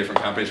are from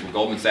different companies, from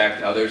Goldman Sachs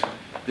to others.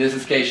 This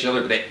is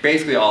Case-Shiller, but they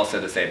basically all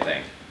said the same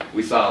thing.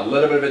 We saw a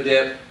little bit of a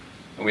dip,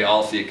 and we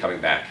all see it coming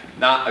back.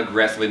 Not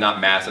aggressively,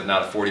 not massive,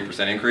 not a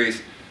 40%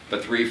 increase,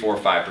 but 3, 4,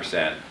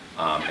 5%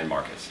 in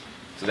markets.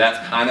 So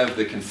that's kind of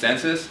the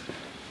consensus.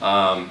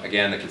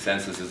 Again, the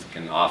consensus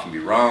can often be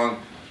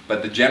wrong,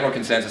 but the general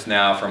consensus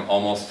now from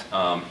almost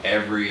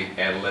every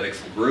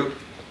analytics group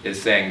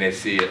is saying they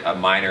see a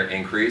minor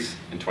increase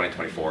in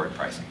 2024 in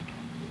pricing.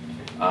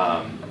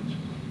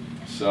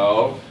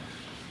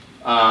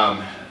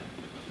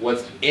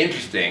 What's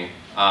interesting,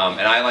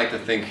 and I like to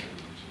think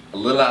a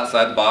little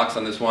outside the box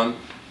on this one,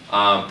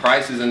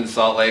 prices in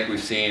Salt Lake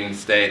we've seen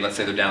stay, let's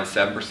say they're down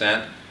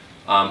 7%.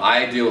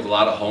 I deal with a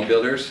lot of home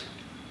builders.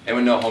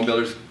 Anyone know home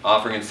builders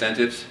offering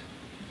incentives?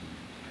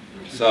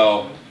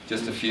 So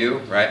just a few,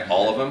 right?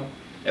 All of them.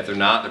 If they're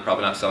not, they're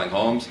probably not selling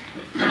homes.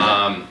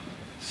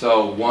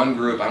 So one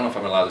group, I don't know if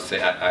I'm allowed to say,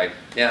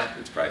 yeah,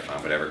 it's probably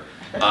fine, whatever.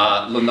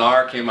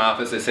 Lennar came off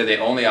this. They say they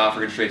only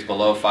offer interest rates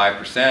below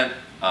 5%.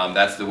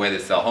 That's the way they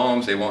sell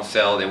homes. They won't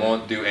sell, they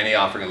won't do any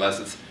offering unless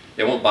it's,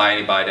 they won't buy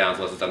any buy downs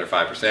unless it's under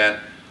 5%.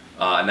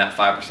 And that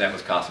 5%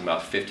 was costing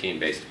about 15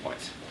 basis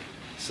points.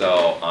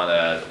 So on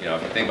a, you know,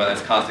 if you think about that,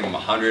 it's costing them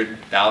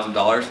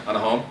 $100,000 on a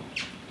home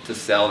to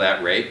sell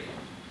that rate,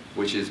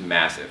 which is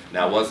massive.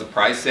 Now, what does the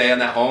price say on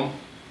that home?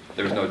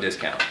 There was no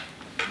discount,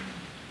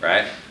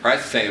 right?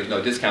 Price is saying there was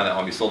no discount on that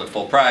home. You sold it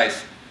full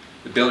price.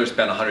 The builder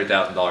spent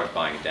 $100,000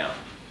 buying it down.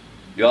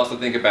 You also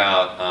think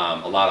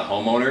about a lot of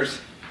homeowners.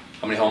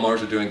 How many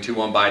homeowners are doing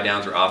 2-1 buy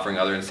downs or offering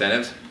other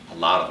incentives? A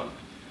lot of them.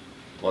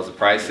 What does the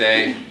price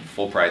say?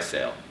 Full price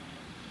sale.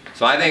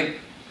 So I think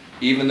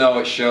even though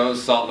it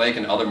shows Salt Lake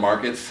and other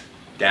markets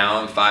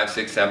down 5,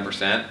 6,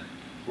 7%,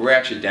 we're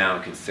actually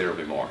down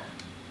considerably more.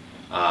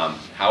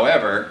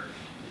 However,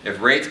 if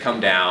rates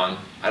come down,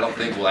 I don't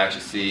think we'll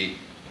actually see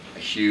a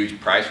huge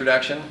price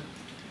reduction.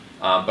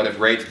 But if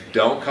rates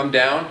don't come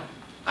down,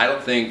 I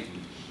don't think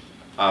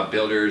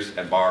builders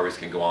and borrowers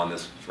can go on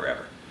this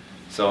forever.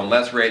 So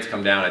unless rates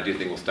come down, I do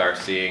think we'll start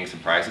seeing some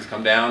prices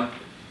come down.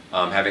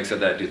 Having said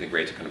that, I do think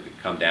rates are going to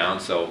come down.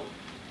 So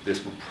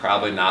this will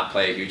probably not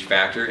play a huge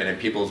factor. And in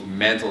people's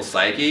mental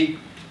psyche,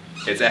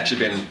 it's actually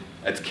been,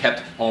 it's kept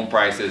home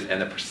prices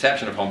and the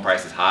perception of home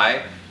prices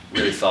high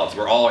really solid. So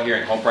we're all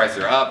hearing home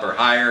prices are up or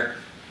higher.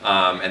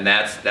 And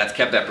that's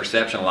kept that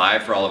perception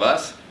alive for all of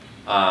us,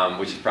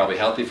 which is probably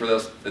healthy for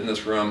those in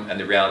this room. And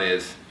the reality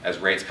is, as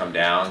rates come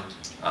down,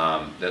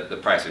 the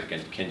prices are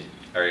going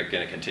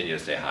to continue to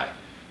stay high.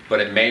 But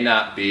it may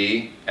not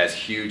be as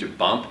huge a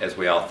bump as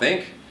we all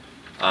think.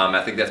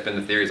 I think that's been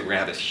the theory, is that we're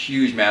going to have this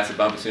huge, massive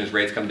bump as soon as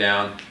rates come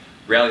down.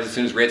 The reality is, as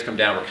soon as rates come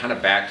down, we're kind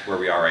of back to where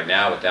we are right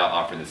now without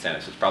offering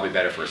incentives. So it's probably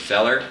better for a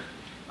seller,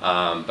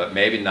 but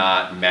maybe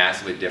not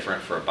massively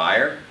different for a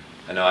buyer.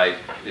 I know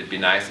it'd be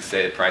nice to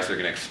say the prices are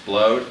going to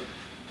explode,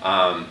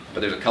 but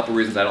there's a couple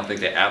reasons I don't think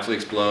they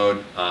absolutely explode.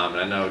 And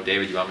I know,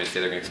 David, you want me to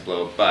say they're going to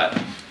explode, but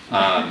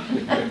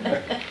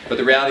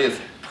the reality is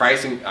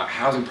pricing,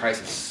 housing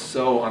price is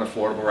so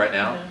unaffordable right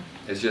now.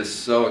 It's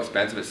just so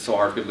expensive. It's so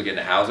hard for people to get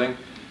into housing.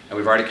 And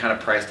we've already kind of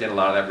priced in a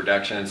lot of that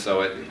reduction, and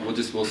so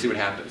we'll see what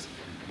happens.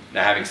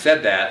 Now, having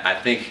said that,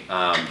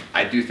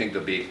 I do think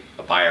there'll be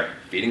a buyer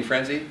feeding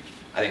frenzy.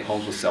 I think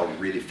homes will sell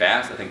really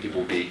fast. I think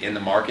people will be in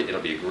the market.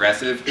 It'll be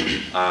aggressive.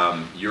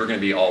 You're going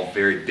to be all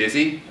very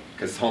busy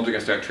because homes are going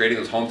to start trading.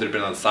 Those homes that have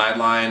been on the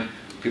sideline,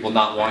 people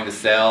not wanting to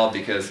sell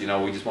because we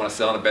just want to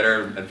sell in a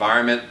better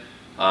environment.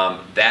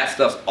 That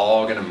stuff's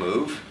all going to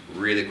move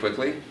really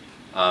quickly,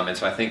 and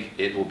so I think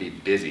it will be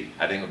busy.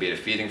 I think it will be a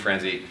feeding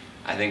frenzy.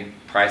 I think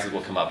prices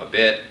will come up a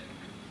bit,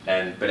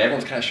 but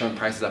everyone's kind of showing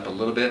prices up a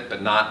little bit,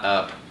 but not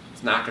up.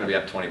 It's not going to be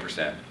up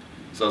 20%.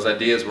 So those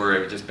ideas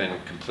where it's just been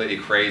completely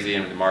crazy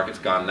and the market's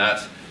gone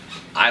nuts,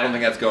 I don't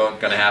think that's going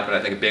to happen. I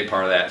think a big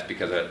part of that is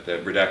because of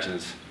the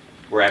reductions.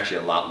 We're actually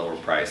a lot lower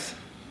price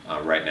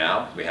right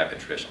now than we have been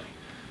traditionally.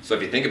 So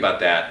if you think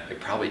about that, it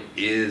probably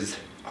is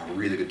a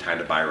really good time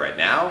to buy right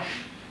now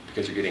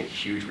because you're getting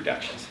huge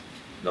reductions.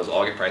 Those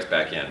all get priced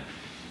back in.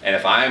 And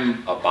if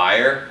I'm a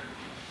buyer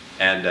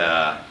and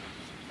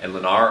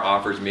Lennar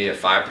offers me a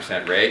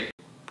 5% rate,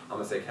 I'm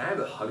gonna say, can I have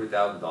the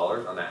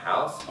 $100,000 on that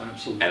house?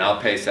 Absolutely. And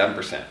I'll pay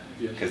 7%,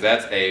 because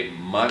that's a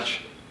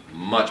much,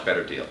 much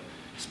better deal.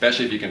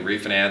 Especially if you can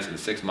refinance in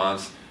 6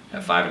 months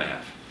at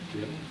 5.5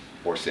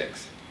 or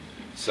 6.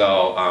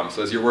 So,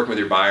 so as you're working with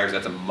your buyers,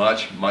 that's a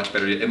much, much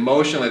better deal.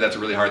 Emotionally, that's a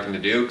really hard thing to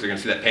do, because they're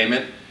gonna see that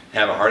payment,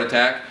 have a heart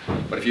attack.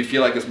 But if you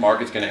feel like this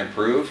market's gonna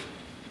improve,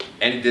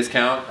 any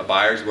discount a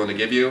buyer's willing to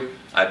give you,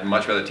 I'd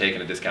much rather take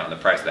in a discount on the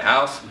price of the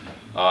house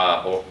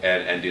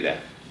and do that.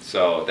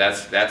 So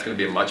that's going to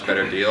be a much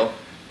better deal.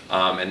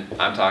 And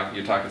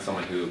you're talking to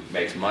someone who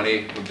makes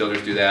money when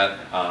builders do that.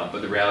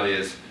 But the reality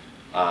is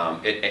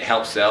it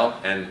helps sell,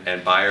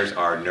 and buyers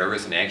are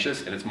nervous and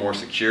anxious, and it's more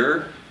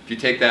secure. If you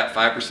take that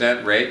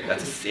 5% rate,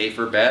 that's a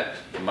safer bet,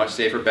 a much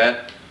safer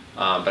bet.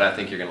 But I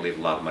think you're going to leave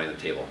a lot of money on the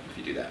table if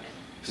you do that.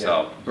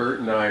 So Bert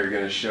and I are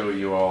going to show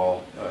you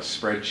all a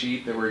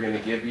spreadsheet that we're going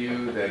to give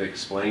you that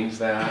explains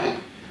that.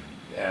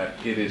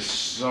 It is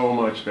so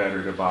much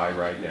better to buy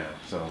right now.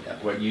 So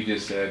what you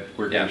just said,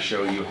 we're going to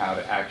show you how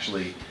to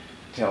actually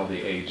tell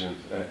the agent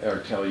or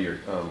tell your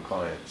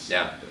clients.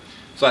 Yeah.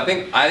 So I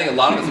think a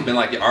lot of us have been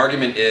like, the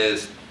argument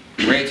is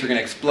rates are going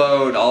to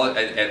explode, or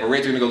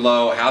rates are going to go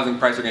low, housing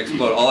prices are going to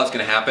explode, all that's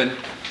going to happen,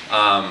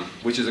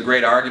 which is a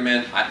great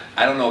argument.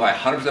 I don't know if I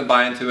 100%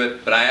 buy into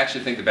it, but I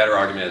actually think the better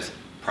argument is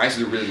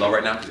prices are really low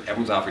right now because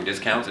everyone's offering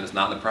discounts and it's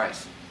not in the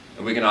price.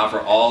 And we can offer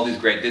all these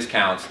great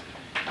discounts.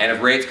 And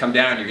if rates come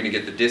down, you're going to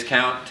get the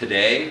discount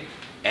today,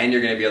 and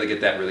you're going to be able to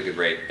get that really good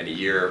rate in a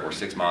year or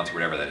 6 months or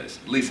whatever that is.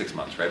 At least 6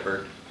 months, right,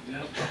 Bert?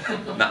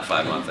 Yep. Not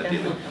 5 months,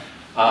 ideally.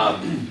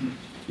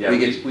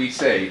 We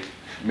say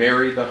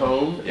marry the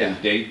home and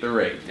date the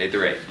rate. Date the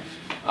rate.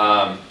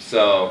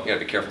 So you got to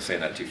be careful saying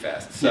that too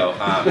fast. So,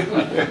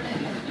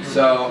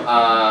 so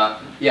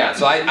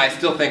I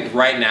still think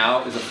right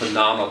now is a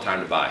phenomenal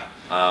time to buy.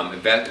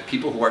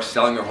 People who are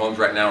selling their homes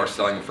right now are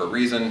selling them for a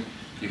reason.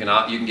 You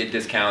can get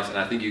discounts, and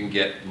I think you can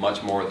get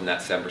much more than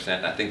that 7%.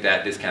 And I think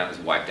that discount is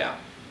wiped out,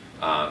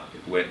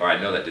 or I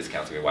know that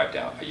discount's gonna be wiped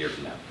out a year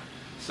from now.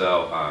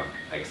 So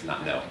I guess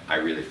not no. I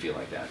really feel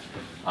like that.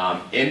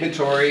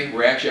 Inventory,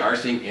 we actually are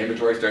seeing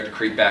inventory start to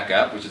creep back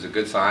up, which is a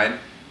good sign.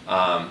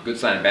 Good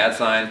sign and bad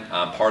sign.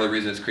 Part of the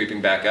reason it's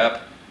creeping back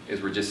up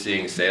is we're just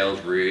seeing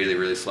sales really,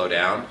 really slow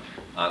down.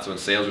 So when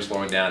sales are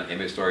slowing down,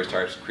 inventory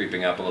starts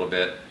creeping up a little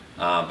bit.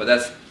 But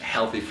that's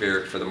healthy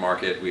for the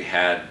market. We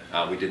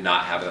did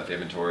not have enough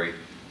inventory.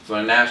 So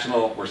on a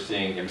national, we're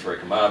seeing inventory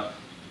come up.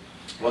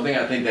 One thing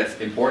I think that's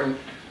important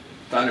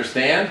to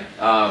understand,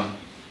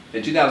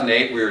 in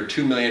 2008, we were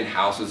 2 million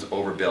houses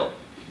overbuilt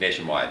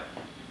nationwide.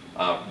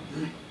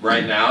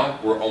 Right now,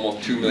 we're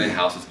almost 2 million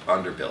houses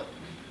underbuilt.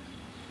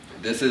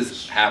 This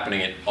is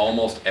happening in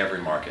almost every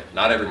market.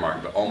 Not every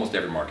market, but almost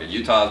every market.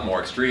 Utah is more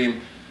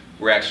extreme.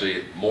 We're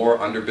actually more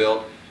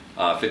underbuilt.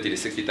 50 to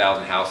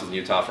 60,000 houses in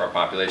Utah for our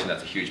population,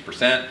 that's a huge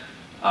percent.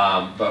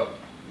 But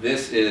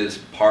this is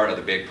part of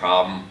the big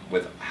problem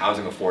with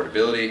housing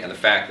affordability, and the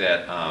fact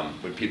that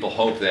when people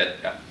hope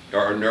that, or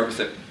are nervous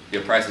that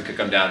prices could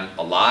come down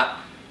a lot,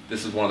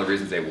 this is one of the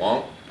reasons they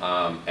won't.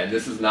 And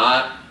this is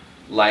not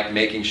like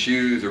making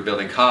shoes or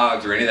building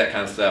cogs or any of that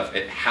kind of stuff.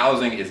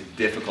 Housing is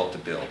difficult to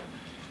build.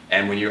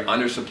 And when you're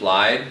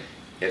undersupplied,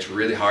 it's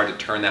really hard to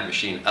turn that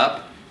machine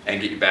up and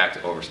get you back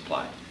to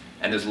oversupply.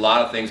 And there's a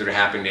lot of things that are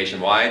happening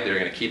nationwide that are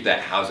going to keep that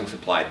housing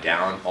supply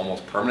down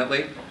almost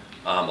permanently.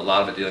 A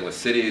lot of it dealing with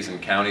cities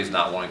and counties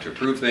not wanting to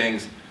approve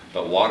things,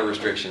 but water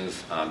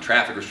restrictions,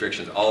 traffic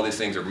restrictions, all these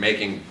things are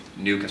making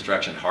new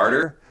construction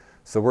harder.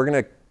 So we're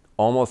going to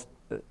almost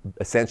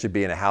essentially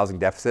be in a housing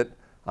deficit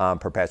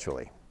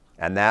perpetually.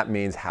 And that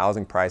means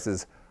housing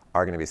prices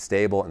are going to be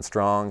stable and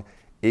strong,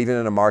 even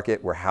in a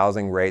market where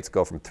housing rates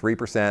go from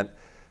 3%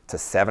 to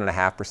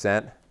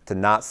 7.5%. To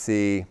not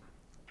see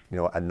a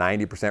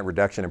 90%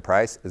 reduction in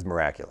price is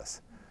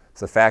miraculous.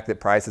 So the fact that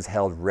prices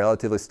held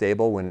relatively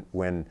stable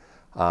when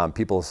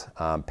people's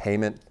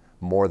payment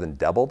more than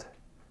doubled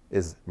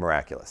is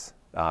miraculous.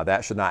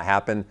 That should not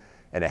happen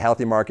in a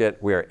healthy market.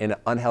 We are in an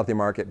unhealthy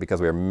market because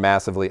we are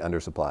massively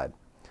undersupplied.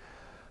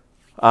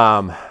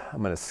 I'm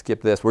going to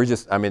skip this.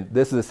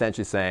 This is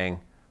essentially saying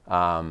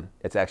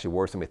it's actually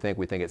worse than we think.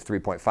 We think it's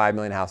 3.5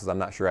 million houses. I'm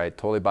not sure I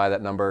totally buy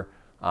that number,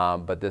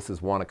 but this is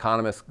one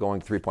economist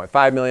going to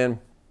 3.5 million.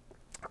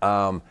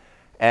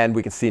 And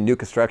we can see new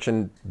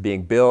construction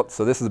being built.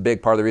 So this is a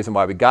big part of the reason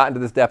why we got into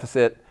this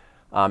deficit.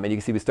 And you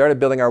can see we started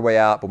building our way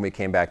out, but we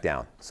came back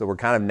down. So we're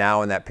kind of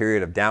now in that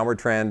period of downward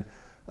trend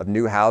of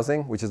new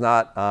housing, which is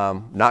not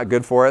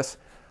good for us,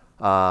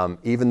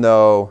 even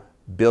though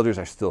builders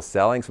are still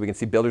selling. So we can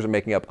see builders are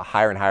making up a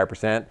higher and higher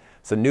percent.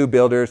 So new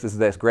builders,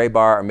 this gray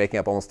bar, are making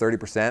up almost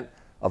 30%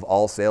 of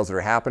all sales that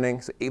are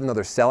happening. So even though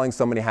they're selling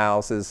so many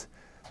houses,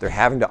 they're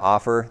having to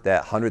offer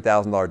that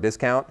 $100,000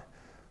 discount.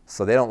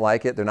 So they don't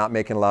like it, they're not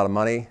making a lot of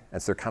money,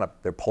 and so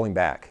they're pulling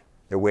back.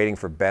 They're waiting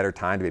for better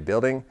time to be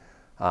building,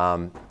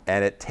 and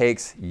it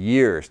takes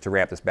years to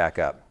ramp this back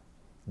up.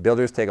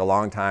 Builders take a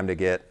long time to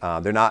get,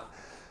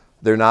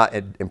 They're not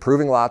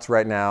improving lots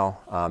right now.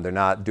 They're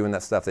not doing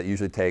that stuff that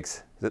usually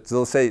takes, so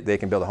they'll say they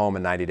can build a home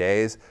in 90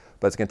 days,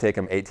 but it's going to take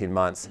them 18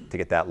 months to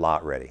get that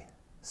lot ready.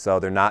 So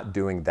they're not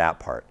doing that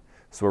part.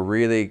 So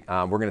we're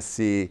going to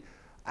see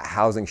a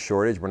housing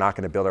shortage. We're not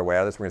going to build our way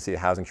out of this. We're going to see a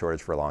housing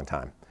shortage for a long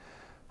time.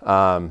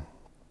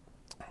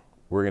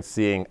 We're going to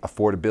seeing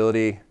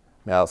affordability.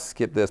 Now I'll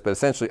skip this, but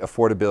essentially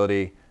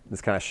affordability,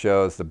 this kind of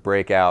shows the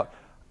breakout.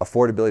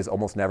 Affordability has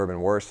almost never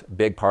been worse.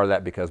 Big part of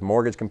that because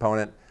mortgage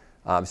component,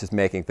 it's just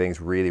making things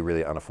really,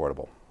 really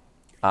unaffordable.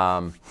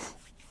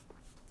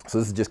 So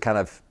this is just kind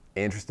of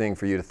interesting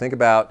for you to think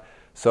about.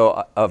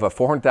 So of a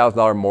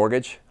 $400,000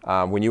 mortgage,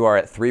 when you are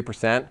at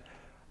 3%,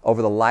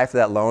 over the life of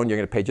that loan, you're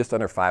going to pay just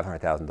under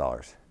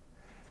 $500,000.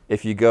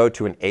 If you go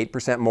to an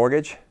 8%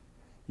 mortgage,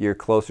 you're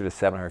closer to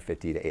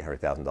 $750,000 to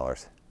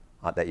 $800,000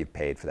 that you've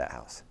paid for that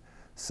house.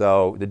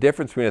 So the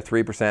difference between a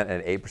 3%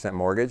 and an 8%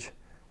 mortgage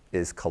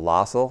is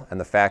colossal, and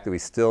the fact that we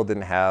still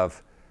didn't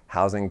have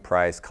housing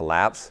price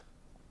collapse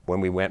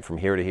when we went from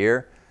here to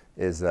here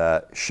is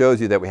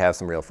shows you that we have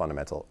some real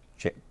fundamental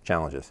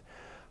challenges.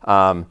 So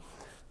I'm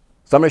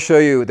going to show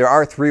you, there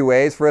are 3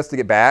 ways for us to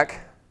get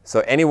back.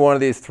 So any one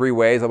of these 3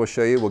 ways I will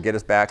show you will get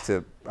us back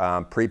to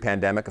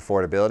pre-pandemic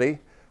affordability.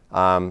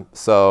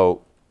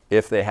 So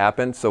if they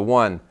happen, so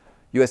 1,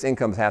 U.S.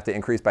 incomes have to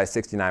increase by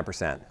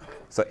 69%.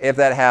 So if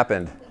that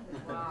happened,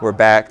 we're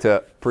back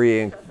to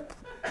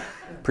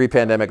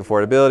pre-pandemic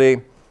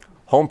affordability.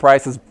 Home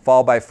prices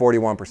fall by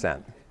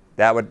 41%.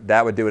 That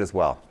would do it as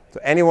well. So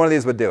any one of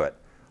these would do it.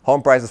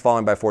 Home prices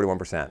falling by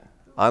 41%.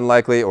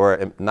 Unlikely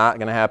or not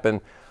going to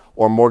happen.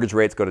 Or mortgage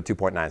rates go to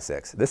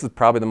 2.96. This is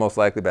probably the most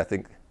likely, but I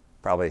think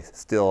probably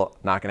still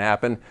not going to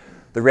happen.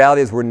 The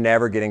reality is we're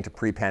never getting to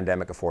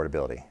pre-pandemic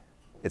affordability.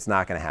 It's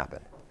not going to happen.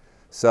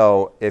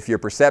 So if your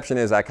perception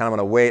is I kind of want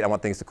to wait, I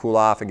want things to cool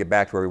off and get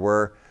back to where we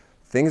were,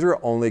 things are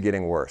only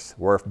getting worse.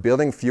 We're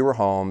building fewer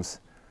homes.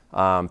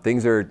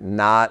 We're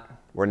not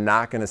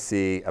going to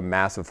see a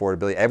massive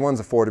affordability.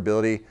 Everyone's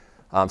affordability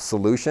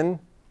solution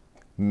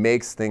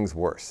makes things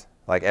worse.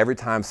 Like every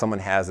time someone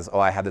has this, oh,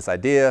 I have this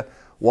idea.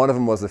 One of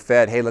them was the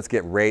Fed, hey, let's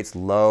get rates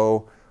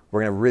low.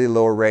 We're going to really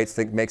lower rates,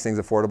 makes things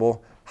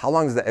affordable. How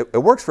long does that, it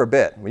works for a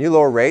bit. When you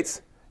lower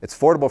rates, it's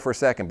affordable for a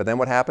second, but then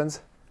what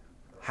happens?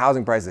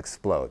 Housing prices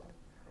explode.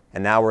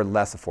 And now we're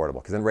less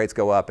affordable because then rates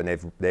go up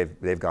and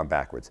they've gone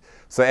backwards.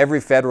 So every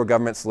federal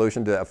government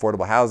solution to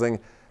affordable housing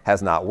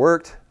has not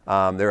worked.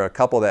 There are a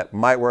couple that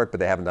might work, but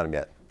they haven't done them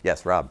yet.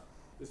 Yes, Rob?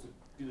 This would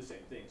do the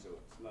same thing, so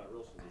it's not a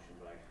real solution,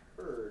 but I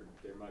heard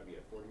there might be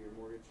a 40-year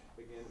mortgage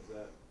again. Is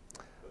that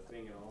a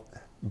thing at all?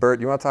 Bert,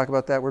 you want to talk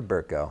about that? Where'd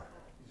Bert go?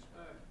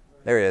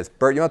 There he is.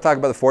 Bert, you want to talk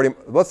about the 40,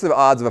 what's the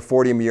odds of a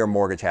 40-year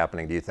mortgage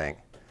happening, do you think?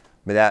 I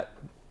mean, that.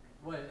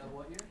 Wait,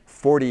 what year?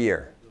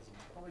 40-year.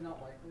 Probably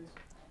not likely.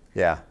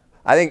 Yeah.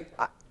 I think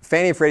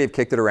Fannie and Freddie have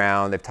kicked it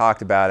around. They've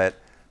talked about it.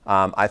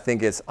 I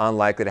think it's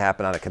unlikely to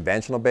happen on a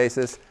conventional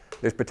basis.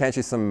 There's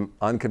potentially some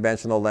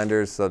unconventional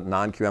lenders, so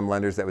non-QM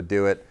lenders that would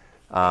do it.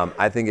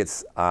 I think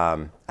it's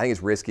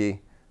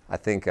risky. I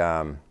think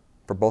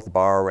for both the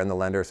borrower and the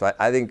lender. So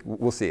I think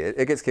we'll see.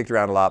 It gets kicked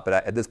around a lot, but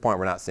at this point,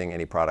 we're not seeing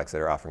any products that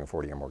are offering a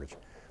 40-year mortgage.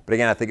 But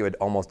again, I think it would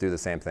almost do the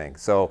same thing.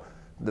 So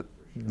the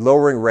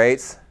lowering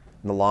rates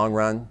in the long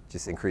run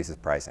just increases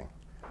pricing.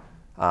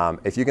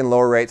 If you can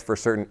lower rates for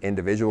certain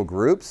individual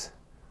groups,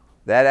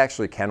 that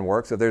actually can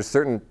work. So there's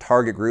certain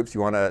target groups you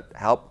want to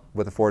help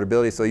with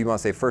affordability. So you want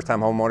to say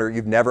first-time homeowner,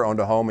 you've never owned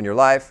a home in your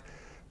life,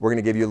 we're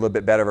going to give you a little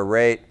bit better of a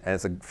rate, and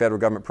it's a federal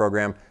government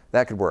program,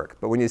 that could work.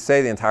 But when you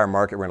say the entire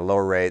market, we're going to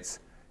lower rates,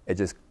 it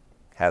just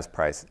has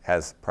prices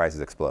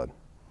explode.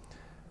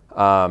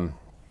 Let's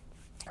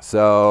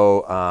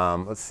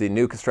see,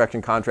 new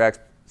construction contracts.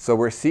 So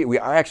we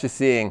are actually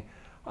seeing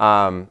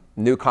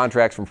new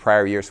contracts from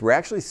prior years. So we're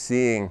actually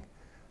seeing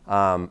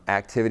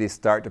activity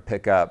start to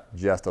pick up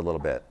just a little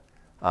bit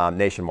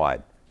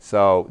nationwide.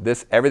 So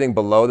everything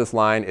below this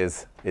line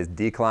is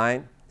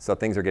decline. So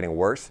things are getting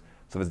worse.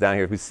 So if it's down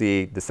here, if we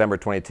see December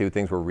 22,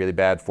 things were really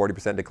bad,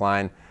 40%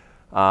 decline.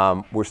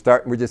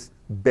 We're just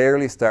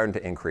barely starting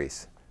to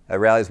increase. The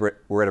reality is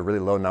we're at a really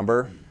low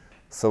number.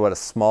 So at a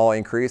small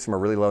increase from a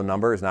really low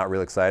number is not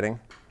really exciting. You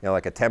know,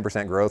 like a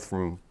 10% growth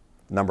from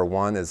number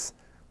 1 is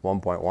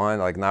 1.1,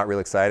 like not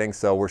really exciting.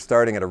 So we're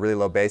starting at a really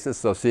low basis.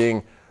 So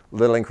seeing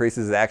little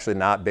increases is actually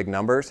not big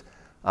numbers,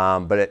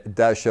 but it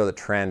does show the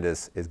trend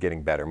is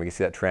getting better. And we can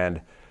see that trend,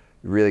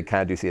 you really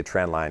kind of do see a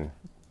trend line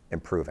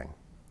improving.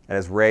 And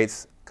as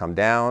rates come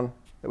down,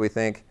 that we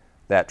think,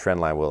 that trend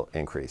line will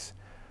increase.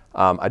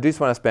 I do just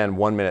want to spend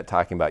 1 minute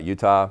talking about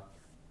Utah.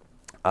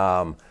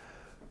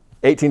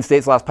 18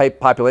 states lost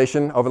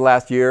population over the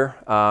last year.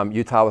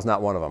 Utah was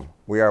not one of them.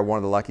 We are one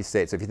of the lucky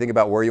states. So if you think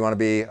about where you want to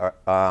be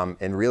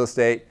in real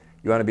estate,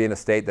 you want to be in a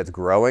state that's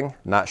growing,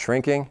 not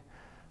shrinking.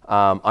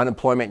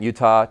 Unemployment in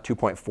Utah,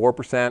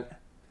 2.4%.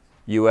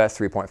 US,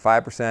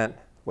 3.5%.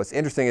 What's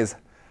interesting is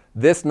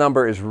this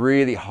number is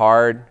really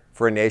hard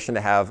for a nation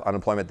to have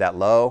unemployment that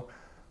low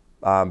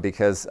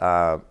because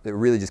it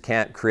really just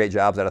can't create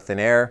jobs out of thin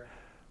air.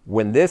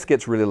 When this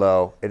gets really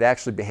low, it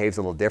actually behaves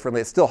a little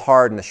differently. It's still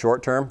hard in the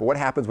short term, but what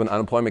happens when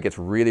unemployment gets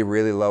really,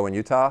 really low in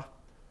Utah?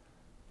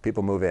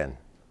 People move in.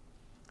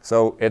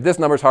 So if this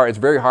number is hard, it's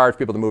very hard for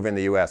people to move in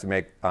the US. We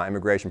make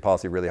immigration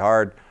policy really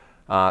hard.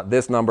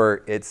 This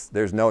number,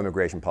 there's no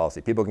immigration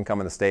policy. People can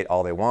come in the state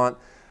all they want.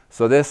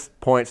 So this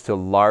points to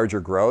larger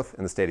growth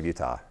in the state of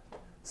Utah.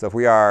 So if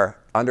we are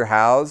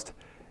underhoused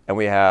and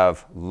we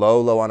have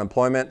low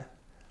unemployment,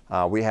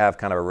 we have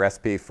kind of a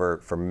recipe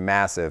for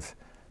massive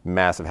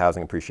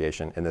housing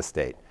appreciation in this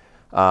state.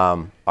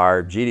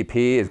 Our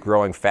GDP is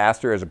growing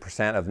faster as a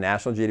percent of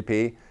national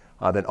GDP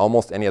than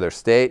almost any other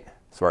state.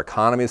 So our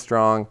economy is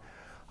strong.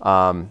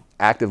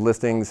 Active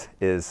listings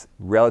is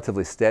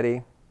relatively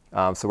steady.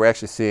 So we're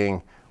actually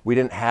seeing, we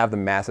didn't have the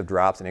massive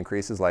drops and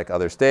increases like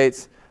other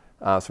states.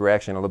 So we're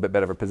actually in a little bit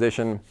better of a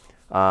position.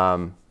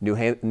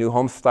 New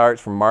home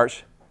starts from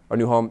March, or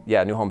new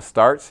home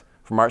starts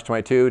from March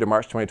 22 to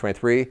March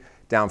 2023,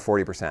 down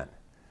 40%.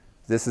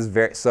 This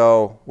is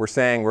so we're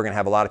saying we're going to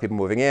have a lot of people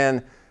moving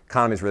in,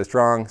 economy is really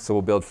strong, so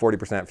we'll build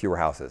 40% fewer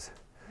houses.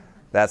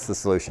 That's the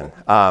solution.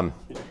 Now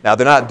they're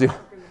not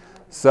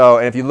so,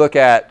 and if you look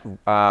at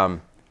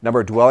number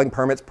of dwelling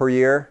permits per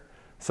year,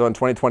 so in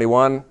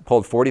 2021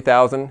 pulled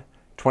 40,000,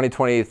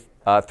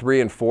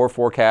 2023 and 4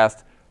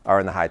 forecast are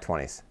in the high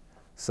 20s.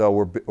 So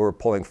we're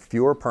pulling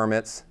fewer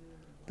permits,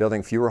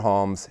 building fewer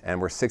homes,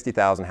 and we're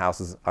 60,000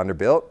 houses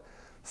underbuilt.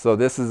 So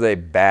this is a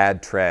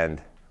bad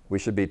trend. We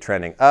should be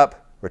trending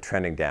up, we're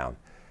trending down.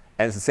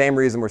 And it's the same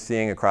reason we're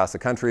seeing across the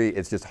country.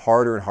 It's just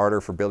harder and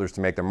harder for builders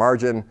to make their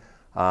margin.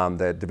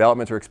 The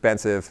developments are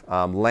expensive.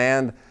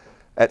 Land,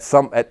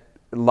 a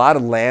lot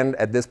of land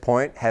at this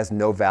point has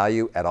no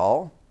value at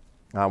all,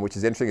 which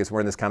is interesting because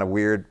we're in this kind of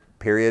weird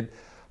period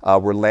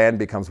where land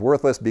becomes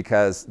worthless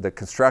because the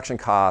construction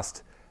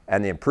cost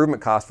and the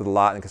improvement cost for the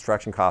lot and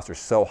construction costs are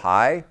so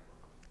high.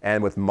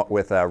 And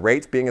with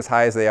rates being as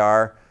high as they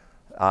are,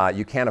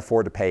 you can't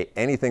afford to pay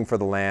anything for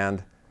the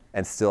land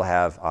and still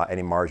have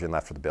any margin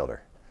left for the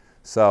builder.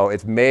 So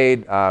it's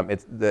made,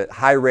 the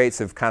high rates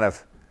have kind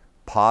of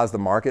paused the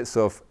market.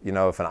 So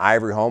if an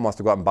Ivory Home wants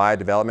to go out and buy a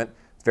development,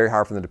 it's very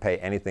hard for them to pay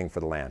anything for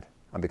the land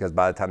because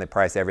by the time they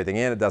price everything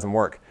in, it doesn't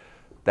work.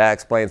 That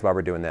explains why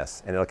we're doing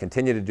this. And it'll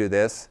continue to do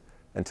this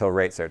until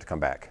rates start to come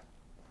back.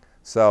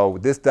 So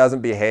this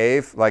doesn't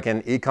behave like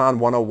in Econ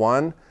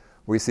 101,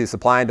 where you see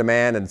supply and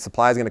demand and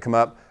supply is going to come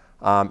up.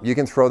 You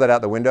can throw that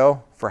out the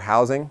window for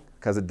housing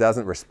because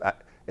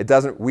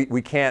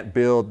we can't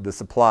build the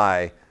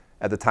supply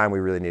at the time we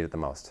really need it the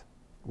most.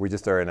 We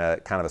just are in a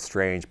kind of a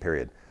strange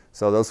period.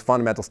 So those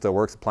fundamentals still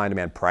work. Supply and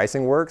demand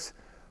pricing works,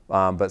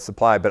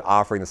 but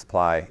offering the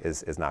supply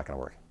is not going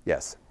to work.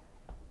 Yes?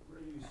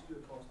 Where do you see the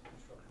cost of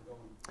construction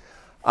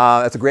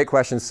going? That's a great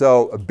question.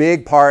 So a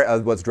big part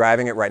of what's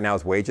driving it right now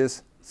is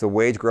wages. So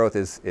wage growth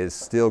is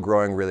still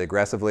growing really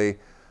aggressively.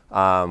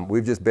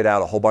 We've just bid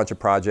out a whole bunch of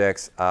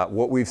projects.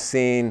 What we've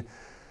seen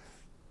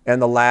in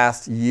the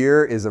last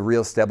year is a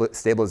real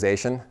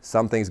stabilization.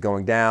 Some things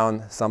going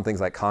down, some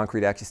things like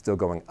concrete actually still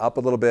going up a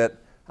little bit,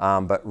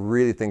 but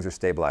really things are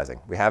stabilizing.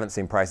 We haven't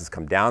seen prices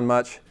come down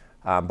much,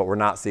 but we're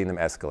not seeing them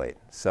escalate.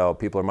 So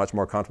people are much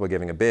more comfortable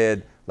giving a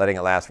bid, letting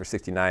it last for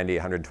 60, 90,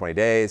 120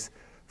 days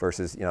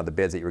versus the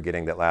bids that you were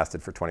getting that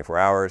lasted for 24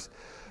 hours.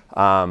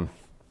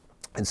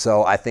 And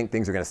so I think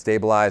things are going to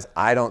stabilize.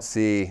 I don't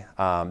see,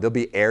 there'll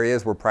be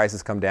areas where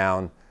prices come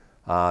down.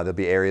 There'll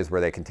be areas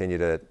where they continue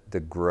to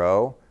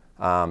grow.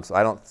 So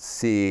I don't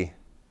see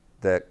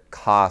the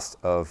cost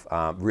of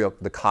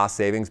the cost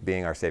savings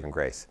being our saving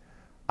grace.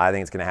 I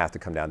think it's going to have to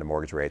come down to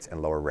mortgage rates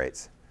and lower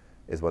rates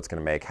is what's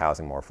going to make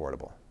housing more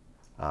affordable.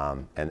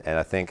 And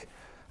I think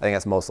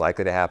that's most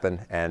likely to happen.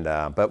 And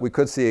but we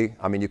could see,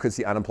 you could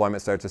see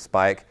unemployment start to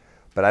spike,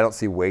 but I don't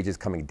see wages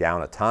coming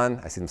down a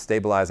ton. I see them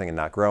stabilizing and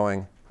not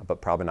growing,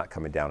 but probably not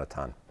coming down a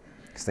ton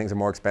because things are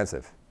more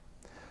expensive.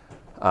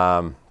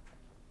 Again,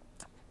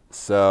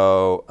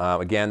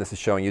 this is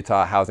showing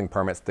Utah housing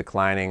permits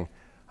declining.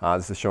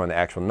 This is showing the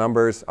actual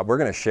numbers. We're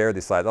going to share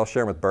these slides. I'll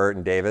share them with Bert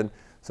and David.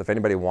 So if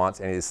anybody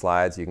wants any of these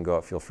slides, you can go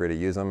up, feel free to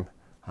use them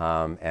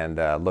and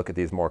look at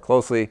these more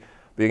closely.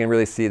 But you can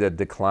really see the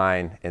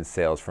decline in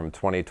sales from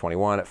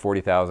 2021 at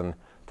 40,000 to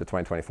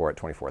 2024 at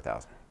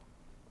 24,000.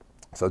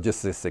 So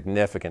just a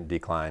significant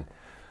decline.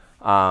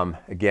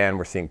 Again,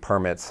 we're seeing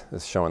permits.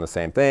 This is showing the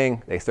same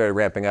thing. They started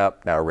ramping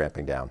up, now we're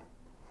ramping down.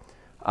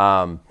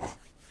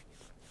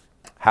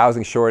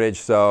 Housing shortage,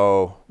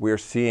 so we're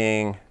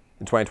seeing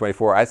in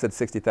 2024, I said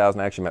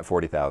 60,000, I actually meant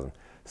 40,000.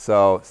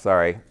 So,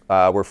 sorry,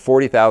 we're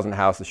 40,000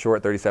 houses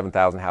short,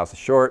 37,000 houses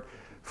short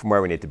from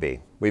where we need to be.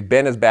 We've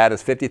been as bad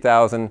as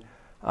 50,000,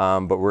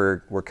 but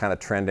we're kind of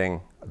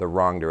trending the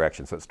wrong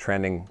direction, so it's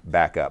trending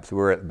back up. So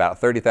we're at about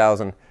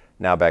 30,000,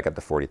 now back up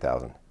to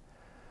 40,000.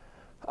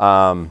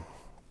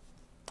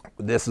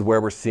 This is where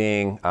we're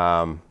seeing,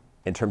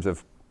 in terms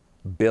of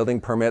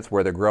building permits,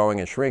 where they're growing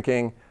and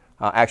shrinking.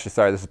 Actually,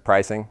 sorry, this is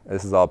pricing.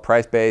 This is all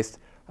price-based.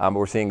 But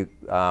we're seeing,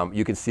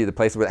 you can see the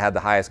places that had the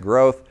highest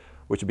growth,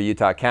 which would be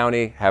Utah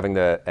County,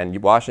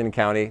 and Washington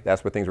County.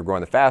 That's where things were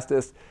growing the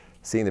fastest,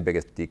 seeing the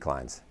biggest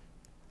declines.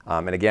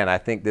 And again, I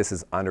think this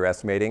is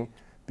underestimating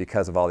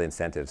because of all the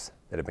incentives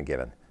that have been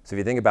given. So if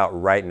you think about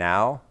right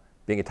now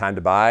being a time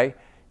to buy,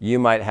 you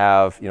might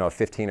have a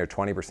 15 or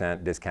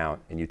 20%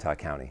 discount in Utah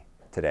County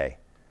today,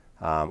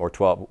 or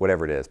 12,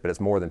 whatever it is, but it's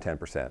more than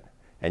 10%.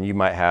 And you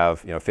might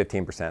have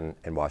 15%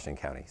 in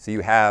Washington County. So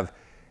you have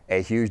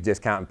a huge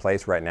discount in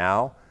place right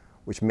now,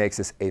 which makes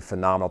this a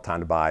phenomenal time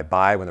to buy.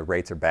 Buy when the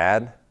rates are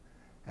bad,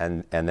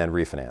 and then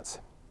refinance.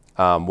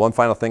 One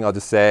final thing I'll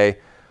just say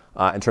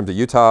in terms of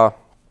Utah,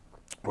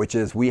 which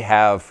is we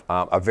have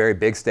a very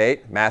big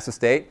state, massive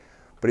state.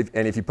 But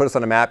if you put us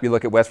on a map, you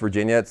look at West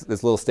Virginia, it's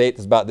this little state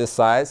that's about this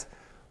size.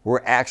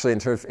 We're actually, in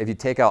terms, if you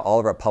take out all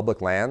of our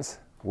public lands,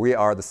 we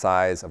are the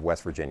size of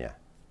West Virginia.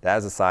 That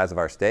is the size of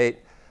our state.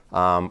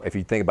 If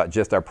you think about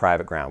just our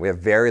private ground, we have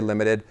very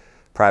limited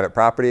private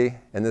property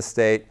in this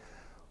state.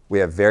 We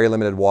have very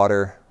limited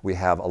water. We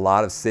have a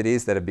lot of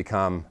cities that have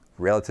become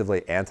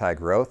relatively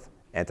anti-growth,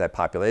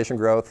 anti-population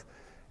growth,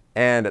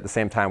 and at the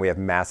same time, we have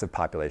massive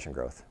population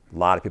growth. A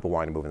lot of people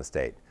wanting to move in the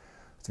state.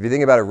 So if you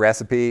think about a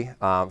recipe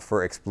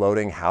for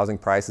exploding housing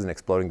prices and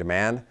exploding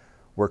demand,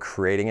 we're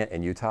creating it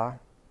in Utah.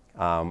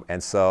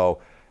 And so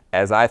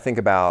as I think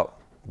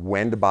about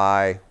when to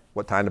buy,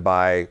 what time to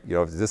buy,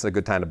 is this a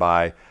good time to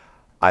buy,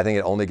 I think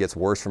it only gets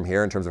worse from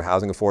here in terms of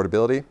housing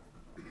affordability,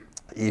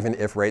 even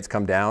if rates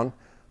come down,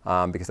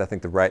 because I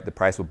think the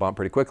price will bump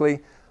pretty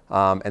quickly.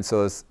 And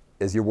so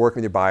as you're working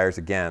with your buyers,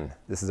 again,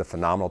 this is a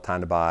phenomenal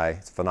time to buy.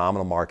 It's a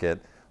phenomenal market.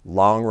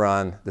 Long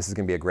run, this is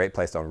going to be a great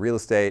place to own real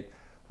estate.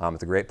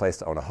 It's a great place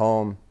to own a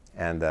home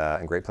and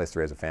a great place to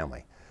raise a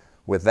family.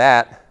 With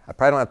that, I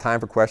probably don't have time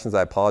for questions.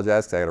 I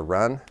apologize because I got to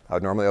run. I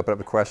would normally open up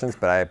the questions,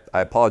 but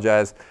I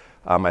apologize.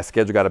 My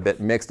schedule got a bit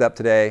mixed up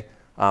today.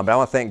 But I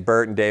want to thank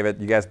Bert and David.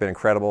 You guys have been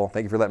incredible.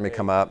 Thank you for letting me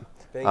come up.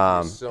 Thank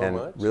you so and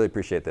much. Really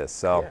appreciate this.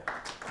 So,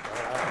 Yeah.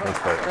 thanks,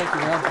 Bert. Thank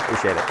you, man.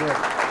 Appreciate it.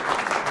 Yeah.